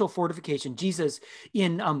special fortification. Jesus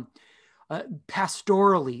in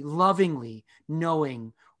pastorally, lovingly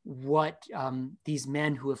knowing what these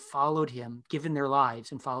men who have followed him, given their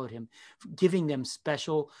lives and followed him, giving them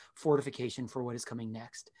special fortification for what is coming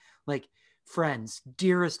next. Like, friends,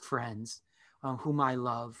 dearest friends, whom I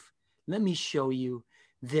love, let me show you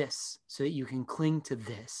this so that you can cling to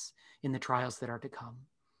this in the trials that are to come.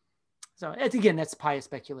 So again, that's pious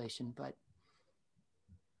speculation, but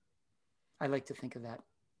I like to think of that.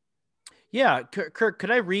 Yeah. Kirk,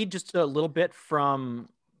 could I read just a little bit from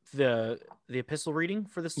the epistle reading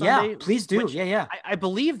for this Sunday? Yeah, please do. Yeah. I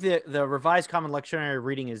believe the Revised Common Lectionary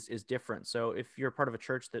reading is different. So if you're part of a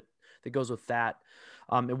church that goes with that,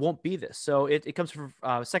 it won't be this. So it comes from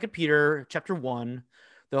 2 Peter chapter 1.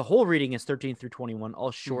 The whole reading is 13 through 21.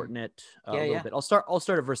 I'll shorten it a little bit. I'll start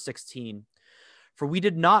at verse 16. For we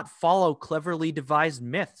did not follow cleverly devised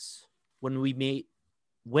myths when we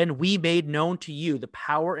made known to you the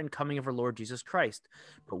power and coming of our Lord Jesus Christ,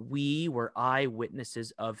 but we were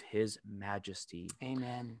eyewitnesses of his majesty.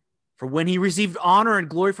 Amen. For when he received honor and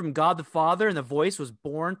glory from God the Father, and the voice was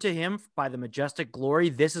borne to him by the majestic glory,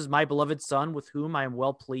 "This is my beloved Son, with whom I am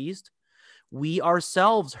well pleased," we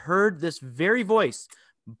ourselves heard this very voice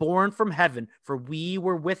born from heaven, for we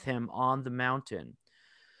were with him on the mountain.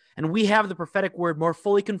 And we have the prophetic word more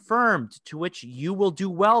fully confirmed, to which you will do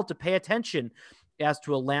well to pay attention, as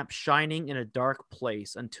to a lamp shining in a dark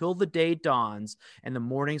place until the day dawns and the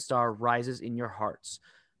morning star rises in your hearts.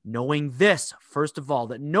 Knowing this, first of all,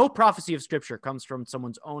 that no prophecy of Scripture comes from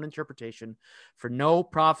someone's own interpretation, for no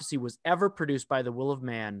prophecy was ever produced by the will of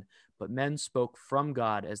man, but men spoke from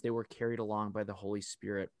God as they were carried along by the Holy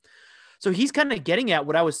Spirit. So he's kind of getting at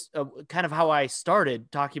what I was kind of how I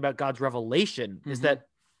started talking about God's revelation, is that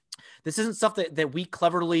this isn't stuff that we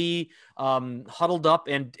cleverly huddled up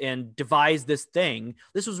and devised this thing.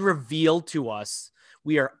 This was revealed to us.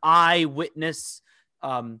 We are eyewitness.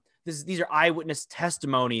 These are eyewitness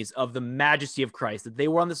testimonies of the majesty of Christ, that they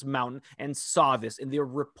were on this mountain and saw this, and they're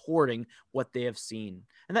reporting what they have seen.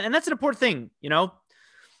 And that's an important thing, you know?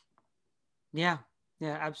 Yeah,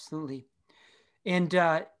 absolutely. And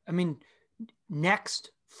I mean,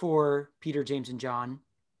 next for Peter, James, and John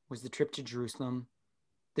was the trip to Jerusalem,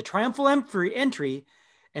 the triumphal entry,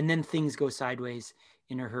 and then things go sideways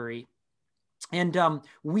in a hurry. And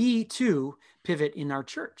we too pivot in our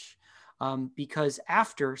church because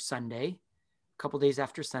after Sunday, a couple days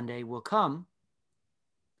after Sunday, will come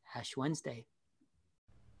Ash Wednesday.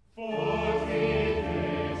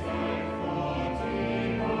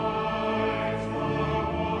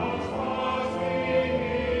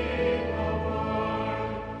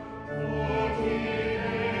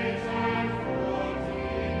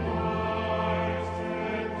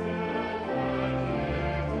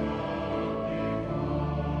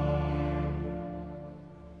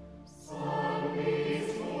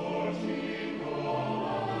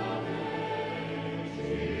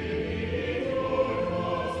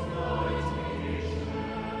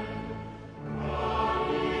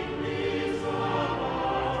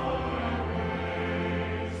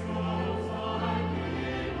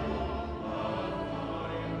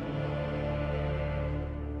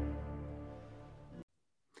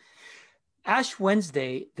 Ash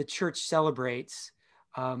Wednesday, the church celebrates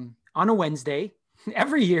on a Wednesday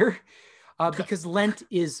every year because Lent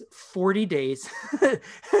is 40 days.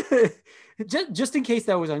 just in case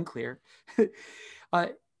that was unclear.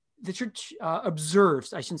 The church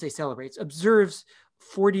observes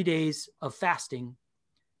 40 days of fasting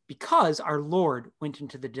because our Lord went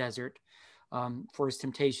into the desert for his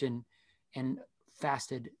temptation and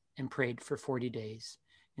fasted and prayed for 40 days.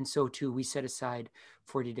 And so too, we set aside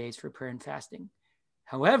 40 days for prayer and fasting.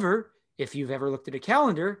 However, if you've ever looked at a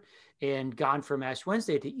calendar and gone from Ash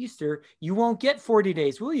Wednesday to Easter, you won't get 40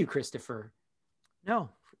 days, will you, Christopher? No.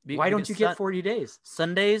 Why don't you get 40 days?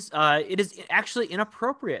 Sundays, it is actually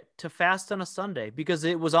inappropriate to fast on a Sunday because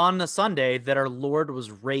it was on a Sunday that our Lord was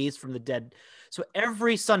raised from the dead. So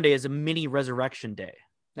every Sunday is a mini resurrection day.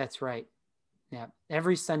 That's right. Yeah.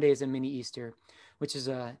 Every Sunday is a mini Easter, which is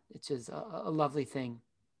a lovely thing.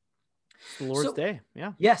 The Lord's Day.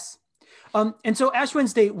 Yeah. Yes. And so Ash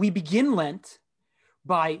Wednesday, we begin Lent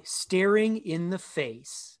by staring in the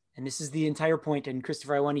face. And this is the entire point. And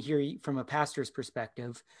Christopher, I want to hear from a pastor's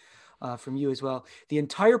perspective, from you as well. The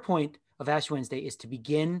entire point of Ash Wednesday is to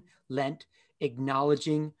begin Lent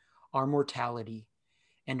acknowledging our mortality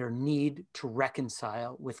and our need to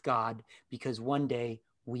reconcile with God because one day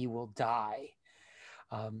we will die.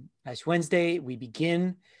 Ash Wednesday, we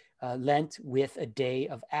begin Lent with a day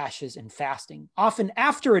of ashes and fasting. Often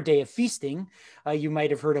after a day of feasting, you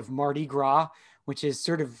might have heard of Mardi Gras, which is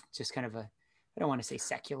sort of just kind of I don't want to say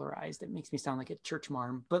secularized. It makes me sound like a church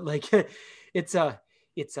marm, but like it's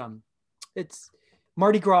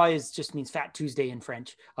Mardi Gras just means Fat Tuesday in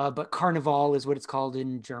French, but Carnival is what it's called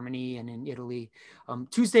in Germany and in Italy.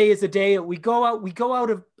 Tuesday is the day we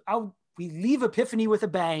leave Epiphany with a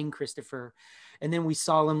bang, Christopher, and then we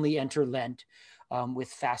solemnly enter Lent with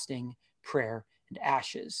fasting, prayer, and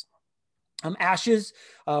ashes. Ashes,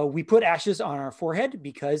 we put ashes on our forehead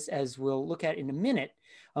because, as we'll look at in a minute,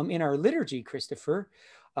 in our liturgy, Christopher,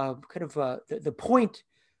 the point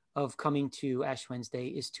of coming to Ash Wednesday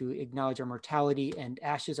is to acknowledge our mortality, and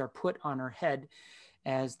ashes are put on our head,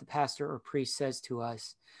 as the pastor or priest says to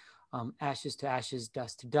us, ashes to ashes,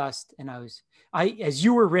 dust to dust. And as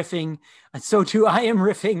you were riffing, and so too I am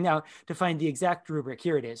riffing now to find the exact rubric.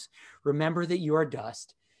 Here it is. Remember that you are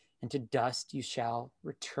dust, and to dust you shall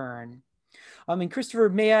return. And Christopher,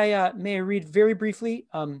 may I read very briefly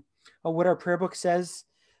what our prayer book says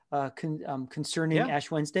concerning Ash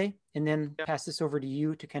Wednesday, and then pass this over to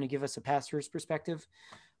you to kind of give us a pastor's perspective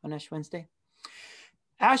on Ash Wednesday.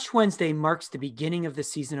 Ash Wednesday marks the beginning of the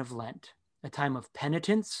season of Lent, a time of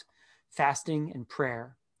penitence, fasting, and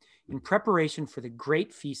prayer in preparation for the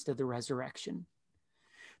great feast of the resurrection.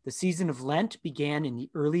 The season of Lent began in the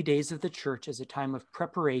early days of the church as a time of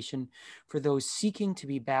preparation for those seeking to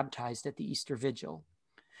be baptized at the Easter Vigil.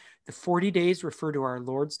 The 40 days refer to our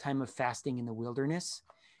Lord's time of fasting in the wilderness.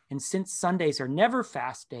 And since Sundays are never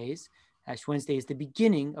fast days, Ash Wednesday is the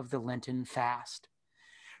beginning of the Lenten fast.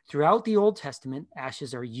 Throughout the Old Testament,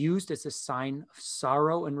 ashes are used as a sign of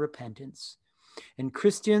sorrow and repentance. And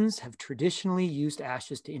Christians have traditionally used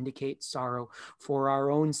ashes to indicate sorrow for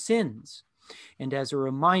our own sins and as a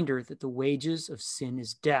reminder that the wages of sin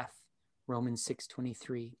is death, Romans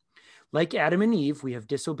 6:23. Like Adam and Eve, we have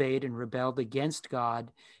disobeyed and rebelled against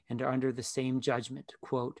God and are under the same judgment.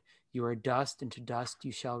 Quote, "You are dust, and to dust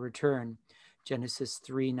you shall return," Genesis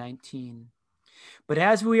 3:19. But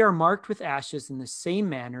as we are marked with ashes in the same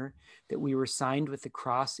manner that we were signed with the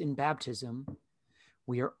cross in baptism,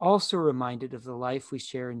 we are also reminded of the life we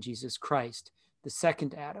share in Jesus Christ, the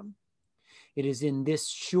second Adam. It is in this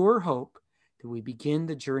sure hope that we begin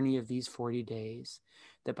the journey of these 40 days,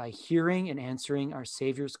 that by hearing and answering our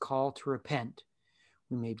Savior's call to repent,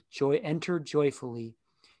 we may enter joyfully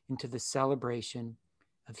into the celebration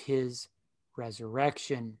of his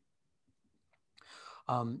resurrection.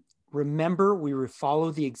 Remember, we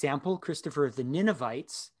follow the example, Christopher, of the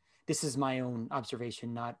Ninevites. This is my own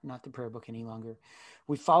observation, not the prayer book any longer.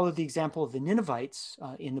 We follow the example of the Ninevites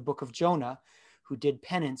in the book of Jonah, who did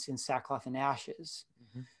penance in sackcloth and ashes.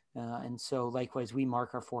 And so likewise, we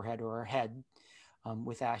mark our forehead or our head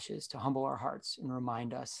with ashes to humble our hearts and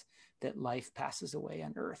remind us that life passes away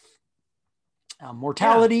on earth.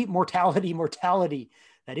 Mortality.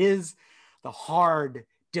 That is the hard,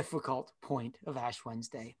 difficult point of Ash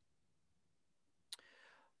Wednesday.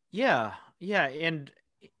 Yeah. And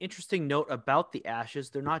interesting note about the ashes.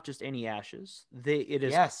 They're not just any ashes. It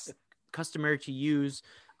is customary to use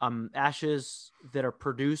ashes that are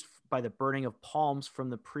produced by the burning of palms from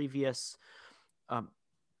the previous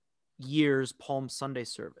year's Palm Sunday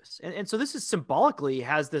service. And so this is symbolically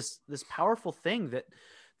has this powerful thing that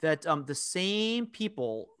the same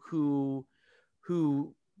people who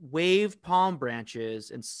waved palm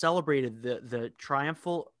branches and celebrated the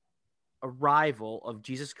triumphal arrival of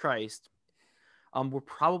Jesus Christ were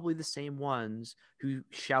probably the same ones who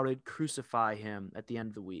shouted, "Crucify him" at the end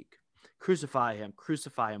of the week. Crucify him,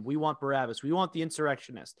 crucify him. We want Barabbas. We want the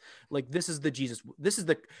insurrectionist. Like, this is the Jesus. This is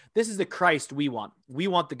the Christ we want. We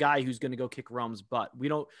want the guy who's going to go kick Rome's butt. We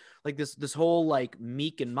don't like this whole like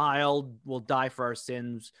meek and mild will die for our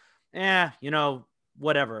sins.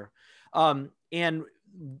 Whatever. And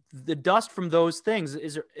the dust from those things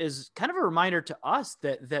is kind of a reminder to us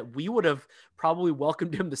that we would have probably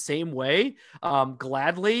welcomed him the same way,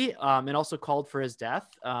 gladly, and also called for his death.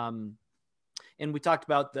 And we talked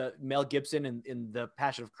about the Mel Gibson in the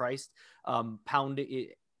Passion of Christ,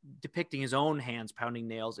 depicting his own hands pounding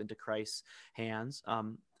nails into Christ's hands.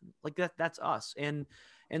 Like that's us. And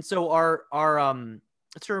so our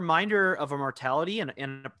it's a reminder of our mortality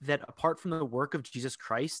and that apart from the work of Jesus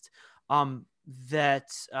Christ,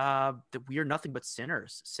 that we are nothing but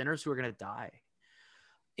sinners who are going to die.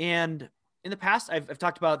 And in the past, I've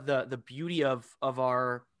talked about the beauty of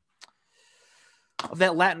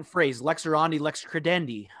that Latin phrase, lex orandi, lex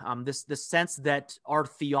credendi, this sense that our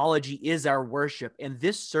theology is our worship. And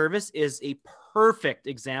this service is a perfect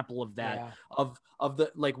example of that, of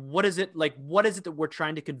the, like, what is it that we're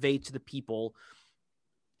trying to convey to the people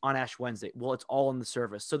on Ash Wednesday? Well, it's all in the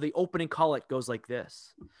service. So the opening collect goes like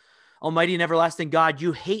this: Almighty and everlasting God,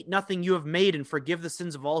 you hate nothing you have made and forgive the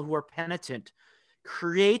sins of all who are penitent.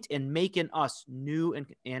 Create and make in us new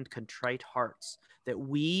and contrite hearts, that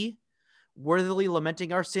we, worthily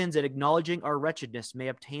lamenting our sins and acknowledging our wretchedness, may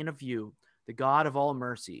obtain of you, the God of all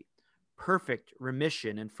mercy, perfect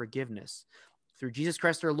remission and forgiveness, through Jesus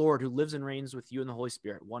Christ our Lord, who lives and reigns with you in the Holy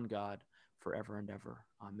Spirit, one God, forever and ever.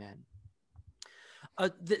 Amen.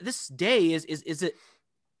 This day is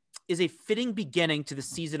a fitting beginning to the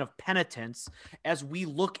season of penitence. As we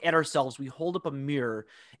look at ourselves, we hold up a mirror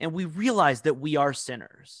and we realize that we are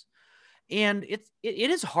sinners. And it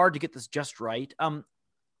is hard to get this just right.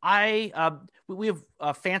 We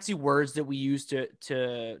have fancy words that we use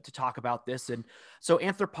to talk about this. And so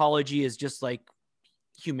anthropology is just like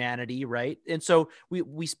humanity, right? And so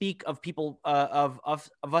we speak of people, of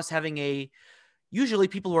us having usually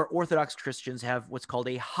people who are Orthodox Christians have what's called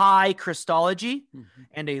a high Christology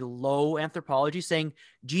and a low anthropology, saying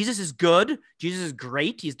Jesus is good, Jesus is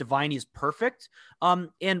great, he's divine, he's perfect.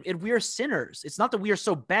 And we are sinners. It's not that we are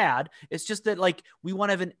so bad. It's just that, like, we want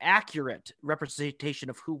to have an accurate representation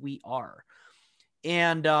of who we are.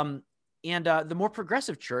 And the more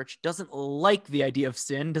progressive church doesn't like the idea of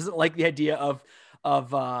sin, doesn't like the idea of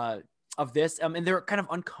this. And they're kind of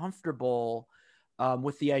uncomfortable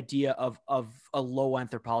with the idea of a low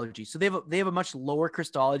anthropology. So they have a much lower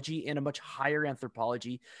Christology and a much higher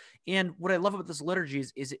anthropology. And what I love about this liturgy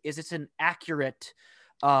is it's an accurate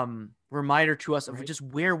reminder to us of just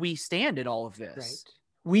where we stand in all of this. Right.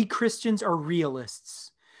 We Christians are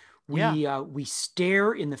realists. We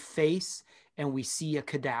stare in the face and we see a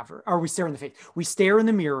cadaver, or we stare in the face. We stare in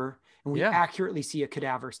the mirror and we accurately see a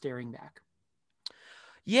cadaver staring back.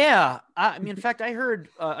 Yeah. I mean, in fact, I heard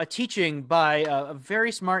a teaching by a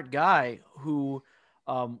very smart guy who,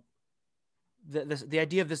 the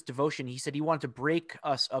idea of this devotion, he said he wanted to break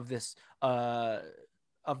us of this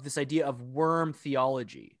idea of worm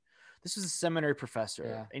theology. This was a seminary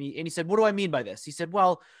professor. And he said, what do I mean by this? He said,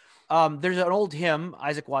 well, there's an old hymn,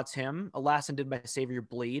 Isaac Watts hymn, alas, and did my Savior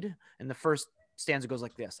bleed? And the first stanza goes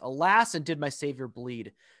like this: alas, and did my Savior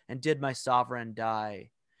bleed, and did my sovereign die?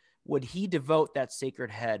 Would he devote that sacred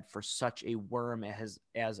head for such a worm as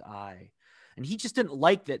I? And he just didn't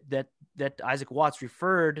like that Isaac Watts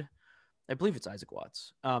referred, I believe it's Isaac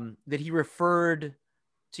Watts, that he referred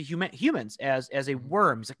to humans as a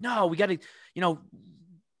worm. He's like, no, we got to,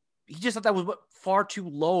 he just thought that was far too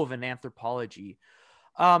low of an anthropology.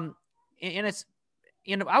 And it's,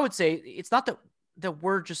 I would say it's not that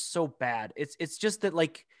we're just so bad. It's just that,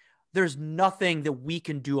 like, there's nothing that we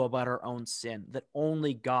can do about our own sin, that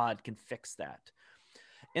only God can fix that.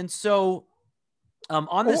 And so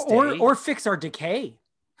on this day, or fix our decay.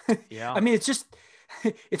 Yeah. I mean, it's just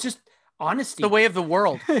honesty. The way of the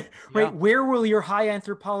world. Right. Yeah. Where will your high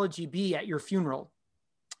anthropology be at your funeral?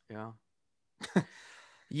 Yeah.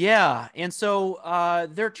 Yeah. And so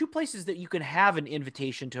there are two places that you can have an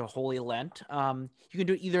invitation to Holy Lent. You can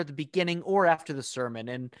do it either at the beginning or after the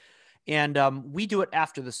sermon. And we do it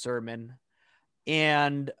after the sermon.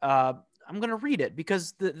 And I'm going to read it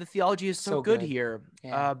because the theology is so good here.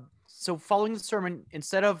 Yeah. So following the sermon,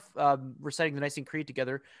 instead of reciting the Nicene Creed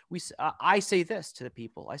together, I say this to the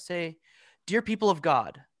people. I say, dear people of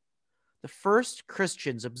God, the first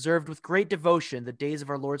Christians observed with great devotion the days of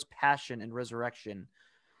our Lord's passion and resurrection,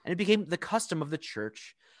 and it became the custom of the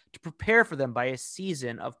church to prepare for them by a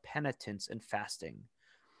season of penitence and fasting.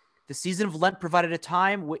 The season of Lent provided a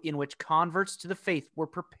time in which converts to the faith were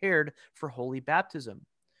prepared for holy baptism.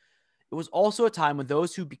 It was also a time when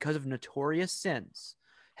those who, because of notorious sins,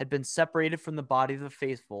 had been separated from the body of the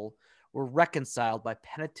faithful were reconciled by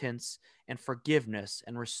penitence and forgiveness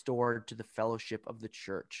and restored to the fellowship of the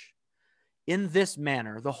church. In this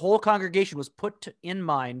manner, the whole congregation was put in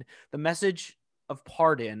mind the message of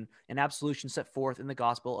pardon and absolution set forth in the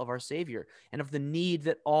gospel of our Savior, and of the need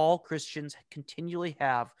that all Christians continually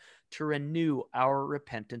have to renew our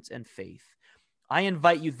repentance and faith. I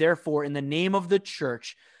invite you, therefore, in the name of the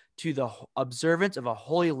church, to the observance of a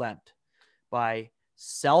holy Lent by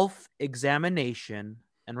self-examination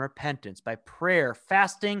and repentance, by prayer,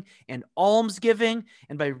 fasting, and almsgiving,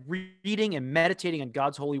 and by reading and meditating on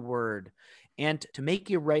God's holy word. And to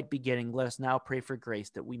make a right beginning, let us now pray for grace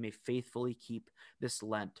that we may faithfully keep this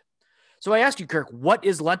Lent. So I ask you, Kirk, what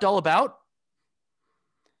is Lent all about?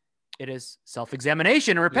 It is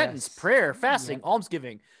self-examination and repentance, prayer, fasting,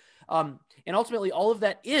 almsgiving. And ultimately, all of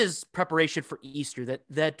that is preparation for Easter,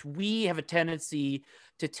 that we have a tendency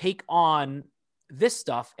to take on this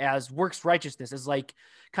stuff as works righteousness, as like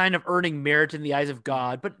kind of earning merit in the eyes of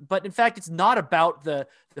God. But in fact, it's not about the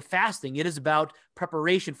fasting. It is about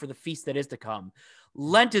preparation for the feast that is to come.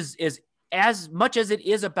 Lent is as much as it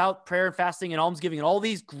is about prayer and fasting and almsgiving and all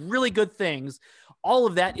these really good things. All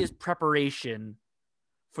of that is preparation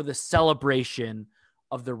for the celebration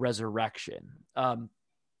of the resurrection.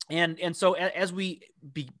 And so as we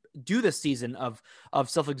do this season of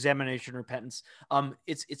self-examination and repentance,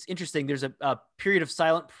 it's interesting. There's a period of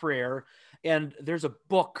silent prayer, and there's a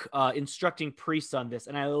book instructing priests on this,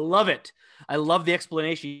 and I love it. I love the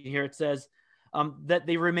explanation here. It says that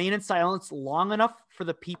they remain in silence long enough for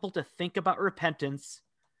the people to think about repentance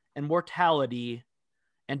and mortality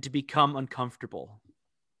and to become uncomfortable.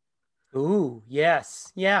 Ooh,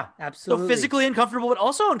 yes. Yeah, absolutely. So physically uncomfortable, but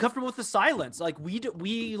also uncomfortable with the silence. Like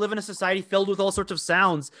we live in a society filled with all sorts of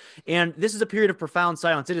sounds, and this is a period of profound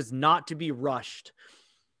silence. It is not to be rushed.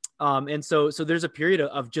 And so there's a period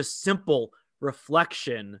of just simple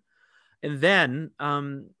reflection. And then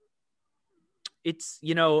it's,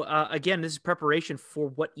 again, this is preparation for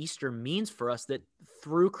what Easter means for us, that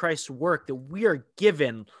through Christ's work that we are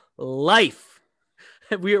given life.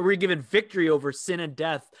 We're given victory over sin and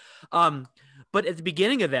death. But at the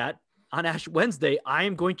beginning of that, on Ash Wednesday, I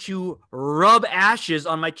am going to rub ashes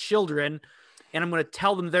on my children, and I'm going to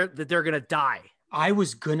tell them that they're going to die. I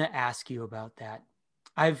was going to ask you about that.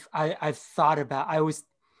 I've thought about, I was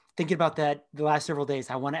thinking about that the last several days.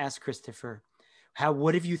 I want to ask Christopher,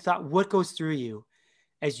 what have you thought? What goes through you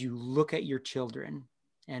as you look at your children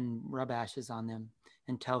and rub ashes on them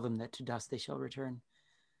and tell them that to dust they shall return?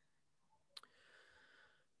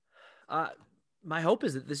 My hope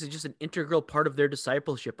is that this is just an integral part of their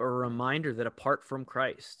discipleship, a reminder that apart from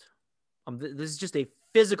Christ, this is just a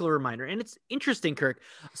physical reminder. And it's interesting, Kirk.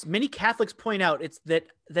 Many Catholics point out that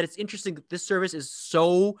it's interesting that this service is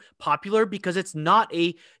so popular because it's not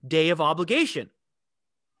a day of obligation.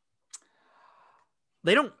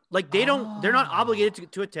 They're not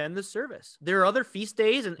obligated to attend this service. There are other feast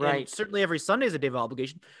days, and certainly every Sunday is a day of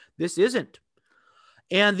obligation. This isn't.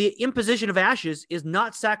 And the imposition of ashes is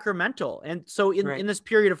not sacramental. And so in this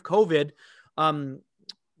period of COVID,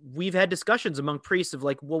 we've had discussions among priests of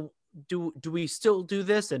like, well, do we still do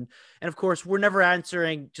this? And of course, we're never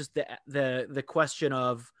answering just the question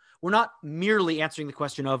of, we're not merely answering the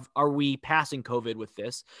question of, are we passing COVID with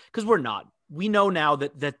this? Because we're not. We know now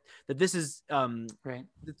that this is the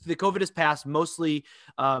COVID is passed mostly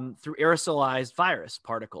through aerosolized virus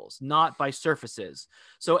particles, not by surfaces.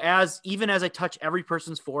 So even as I touch every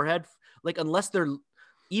person's forehead, like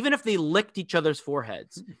even if they licked each other's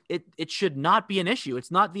foreheads, it should not be an issue.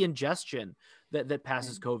 It's not the ingestion that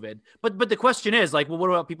passes COVID. But the question is like, well, what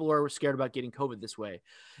about people who are scared about getting COVID this way?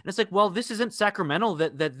 And it's like, well, this isn't sacramental.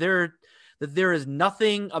 That there is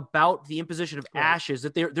nothing about the imposition of ashes,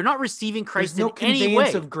 that they're not receiving Christ in any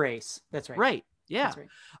way. Of grace. That's right. Right. Yeah. That's right.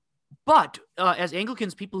 But as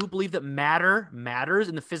Anglicans, people who believe that matter matters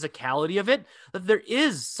in the physicality of it, that there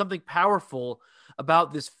is something powerful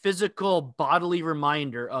about this physical bodily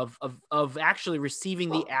reminder of actually receiving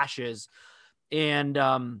the ashes. And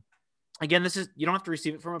again, you don't have to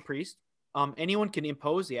receive it from a priest. Anyone can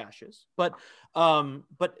impose the ashes, but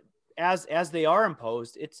as they are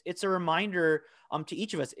imposed, it's a reminder to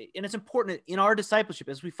each of us, and it's important in our discipleship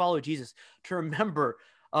as we follow Jesus to remember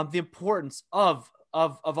the importance of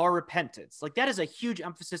our repentance. Like that is a huge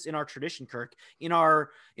emphasis in our tradition, Kirk, in our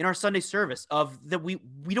Sunday service, of that we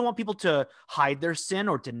don't want people to hide their sin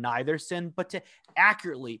or deny their sin, but to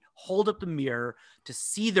accurately hold up the mirror to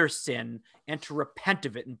see their sin and to repent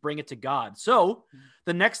of it and bring it to God. So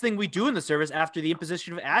the next thing we do in the service after the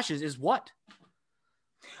imposition of ashes is what?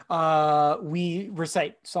 We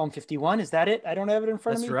recite Psalm 51. Is that it? I don't have it in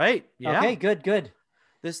front of me. That's right. Yeah. Okay, good.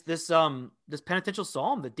 This penitential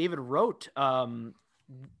psalm that David wrote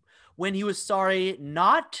when he was sorry,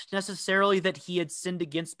 not necessarily that he had sinned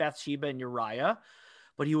against Bathsheba and Uriah,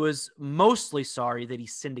 but he was mostly sorry that he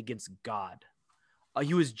sinned against God.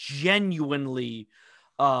 He was genuinely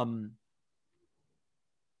full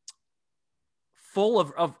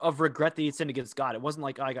of regret that he sinned against God. It wasn't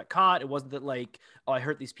like, oh, I got caught. It wasn't that like, oh, I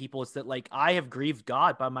hurt these people. It's that like, I have grieved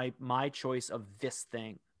God by my choice of this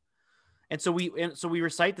thing. And so we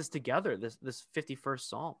recite this together, this 51st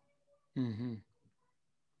Psalm. Mm-hmm.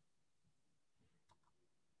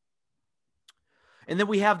 And then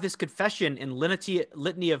we have this confession and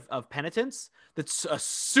litany of penitence. That's a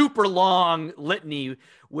super long litany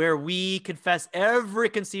where we confess every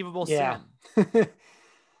conceivable sin.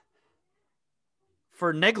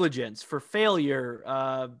 For negligence, for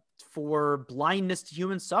failure, for blindness to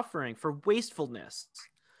human suffering, for wastefulness,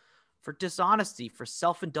 for dishonesty, for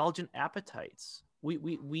self-indulgent appetites.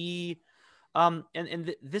 This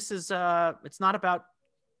is it's not about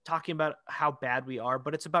talking about how bad we are,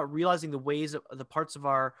 but it's about realizing the ways of the parts of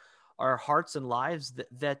our hearts and lives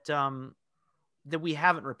that we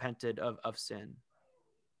haven't repented of sin.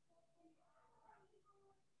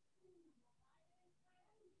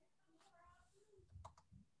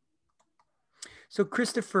 So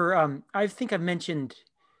Christopher, I think I've mentioned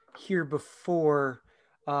here before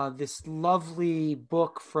this lovely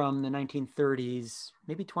book from the 1930s,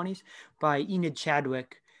 maybe 20s, by Enid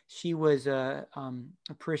Chadwick. She was a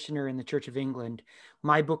parishioner in the Church of England.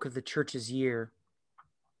 My Book of the Church's Year,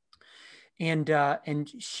 and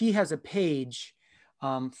she has a page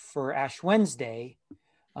for Ash Wednesday.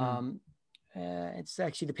 It's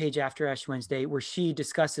actually the page after Ash Wednesday, where she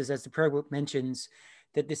discusses, as the prayer book mentions,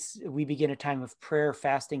 that we begin a time of prayer,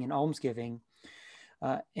 fasting, and almsgiving.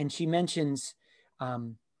 And she mentions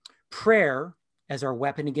prayer as our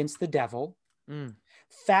weapon against the devil,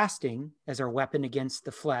 fasting as our weapon against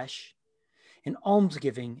the flesh, and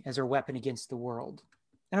almsgiving as our weapon against the world.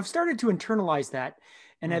 And I've started to internalize that,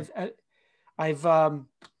 and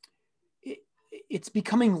it's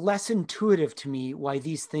becoming less intuitive to me why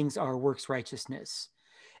these things are works righteousness.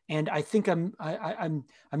 And I think I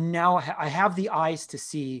have the eyes to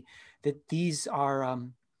see that these are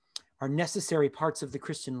necessary parts of the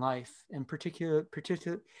Christian life, and particularly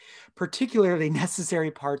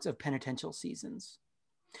necessary parts of penitential seasons.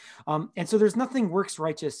 And so there's nothing works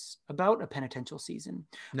righteous about a penitential season,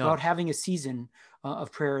 No. about having a season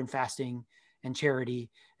of prayer and fasting and charity,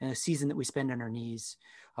 and a season that we spend on our knees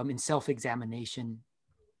in self-examination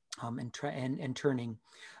and turning.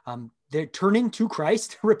 They're turning to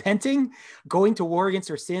Christ, repenting, going to war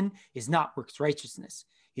against our sin is not works righteousness.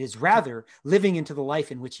 It is rather living into the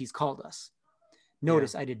life in which he's called us.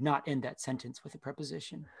 Notice I did not end that sentence with a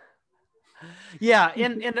preposition. Yeah,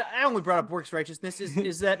 and I only brought up works righteousness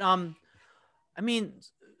is that I mean,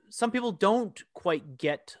 some people don't quite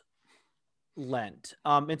get Lent,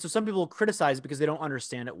 and so some people criticize it because they don't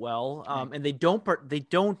understand it well, and they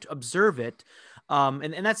don't observe it,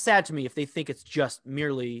 and that's sad to me if they think it's just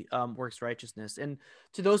merely works righteousness. And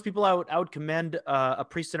to those people, I would commend a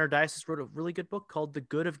priest in our diocese wrote a really good book called The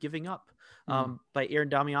Good of Giving Up, by Aaron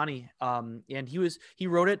Damiani, and he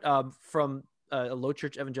wrote it from a low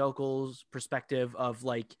church evangelical's perspective of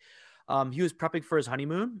like he was prepping for his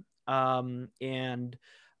honeymoon, and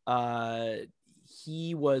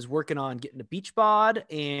he was working on getting a beach bod,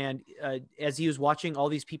 and as he was watching all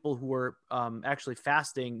these people who were actually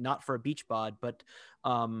fasting, not for a beach bod, but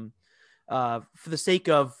for the sake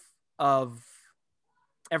of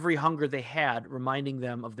every hunger they had, reminding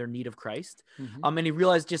them of their need of Christ. And he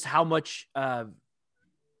realized just how much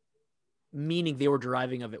meaning they were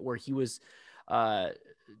deriving of it, where he was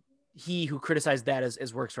he who criticized that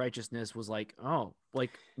as works righteousness was like, oh,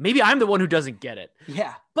 like maybe I'm the one who doesn't get it.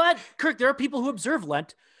 Yeah. But Kirk, there are people who observe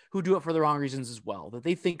Lent who do it for the wrong reasons as well, that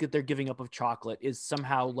they think that their giving up of chocolate is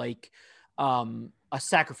somehow like a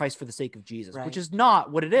sacrifice for the sake of Jesus, which is not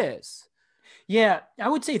what it is. Yeah, I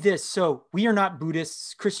would say this. So we are not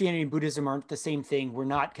Buddhists. Christianity and Buddhism aren't the same thing. We're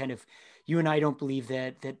not kind of, you and I don't believe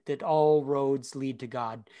that all roads lead to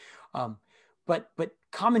God. But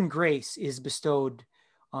common grace is bestowed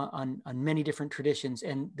on many different traditions,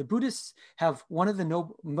 and the Buddhists have one of the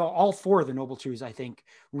all four of the noble truths, I think,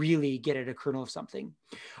 really get at a kernel of something.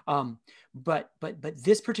 But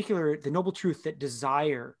this particular, the noble truth that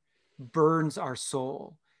desire burns our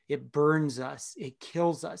soul. It burns us. It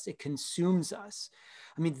kills us. It consumes us.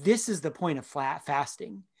 I mean, this is the point of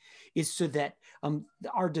fasting, is so that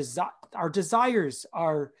our desires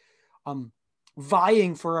are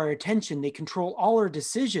vying for our attention. They control all our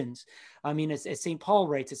decisions. I mean, as St. Paul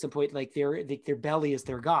writes at some point, like their belly is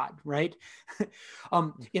their God, right?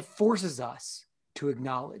 It forces us to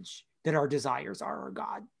acknowledge that our desires are our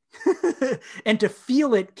God. And to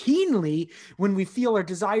feel it keenly when we feel our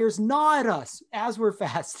desires gnaw at us as we're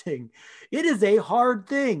fasting. It is a hard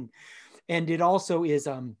thing. And it also is,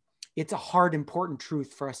 it's a hard, important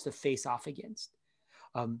truth for us to face off against.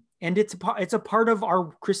 And it's a part of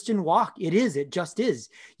our Christian walk. It just is.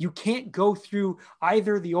 You can't go through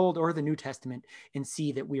either the Old or the New Testament and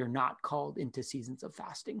see that we are not called into seasons of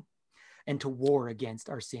fasting and to war against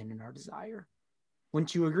our sin and our desire.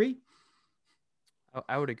 Wouldn't you agree?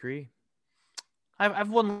 I would agree. I've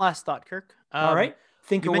one last thought, Kirk. All right.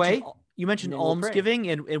 Think away. You mentioned almsgiving,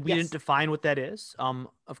 and we didn't define what that is.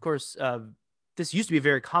 Of course, this used to be a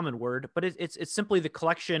very common word, but it's simply the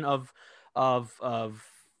collection of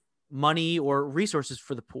money or resources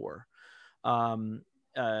for the poor.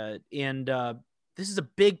 This is a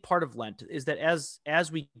big part of Lent, is that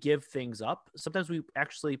as we give things up, sometimes we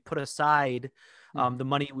actually put aside the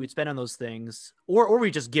money we would spend on those things, or we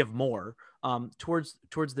just give more towards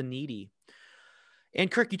the needy. And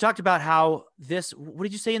Kirk, you talked about how what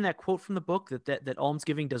did you say in that quote from the book, that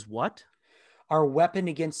almsgiving does what? Our weapon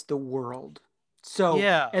against the world. So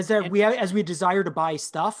yeah, as we desire to buy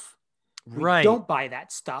stuff, we don't buy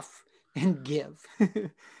that stuff and give.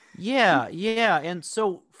 Yeah. And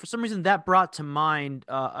so for some reason that brought to mind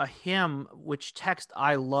a hymn, which text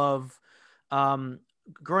I love.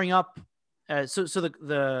 Growing up, so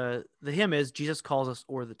the hymn is "Jesus Calls Us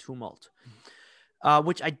O'er the Tumult,"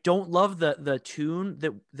 which I don't love the tune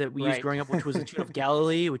that we used growing up, which was the tune of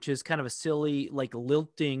Galilee, which is kind of a silly, like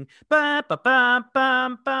lilting. Ba, ba, ba,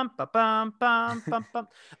 bum, bum, ba, bum, bum, bum,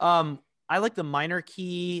 bum. I like the minor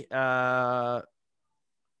key. I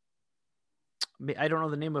don't know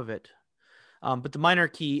the name of it, but the minor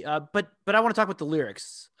key. But I want to talk about the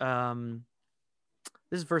lyrics.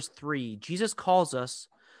 This is verse 3. Jesus calls us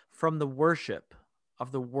from the worship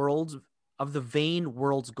of the vain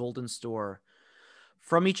world's golden store,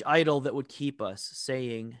 from each idol that would keep us,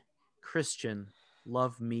 saying, "Christian,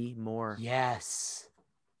 love me more." Yes,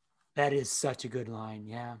 that is such a good line.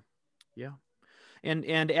 Yeah.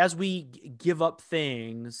 And as we give up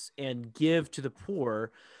things and give to the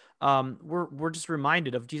poor, we're just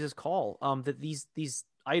reminded of Jesus' call, that these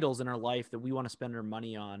idols in our life that we want to spend our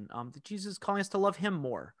money on, that Jesus is calling us to love him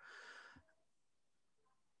more.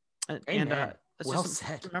 And That's Well just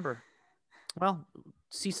something to said. remember. Well,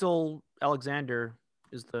 Cecil Alexander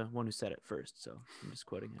is the one who said it first, so I'm just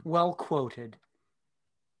quoting him. Well quoted.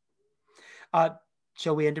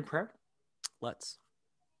 Shall we end in prayer? Let's.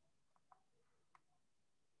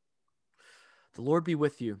 The Lord be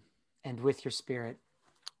with you. And with your spirit.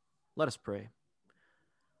 Let us pray.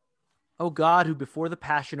 O God, who before the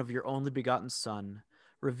passion of your only begotten Son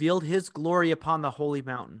revealed his glory upon the holy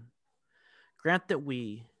mountain, grant that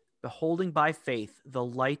we, beholding by faith the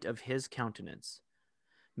light of his countenance,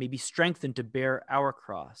 may be strengthened to bear our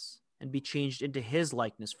cross and be changed into his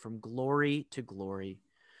likeness from glory to glory.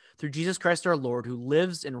 Through Jesus Christ our Lord, who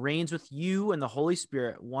lives and reigns with you and the Holy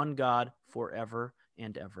Spirit, one God, forever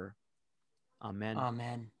and ever. Amen.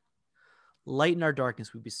 Amen. Lighten our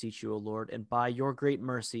darkness, we beseech you, O Lord, and by your great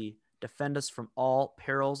mercy, defend us from all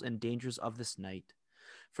perils and dangers of this night.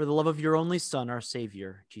 For the love of your only Son, our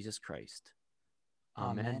Savior, Jesus Christ.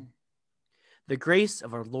 Amen. The grace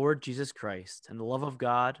of our Lord Jesus Christ and the love of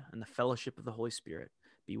God and the fellowship of the Holy Spirit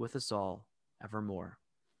be with us all evermore.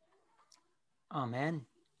 Amen.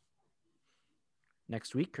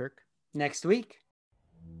 Next week, Kirk. Next week.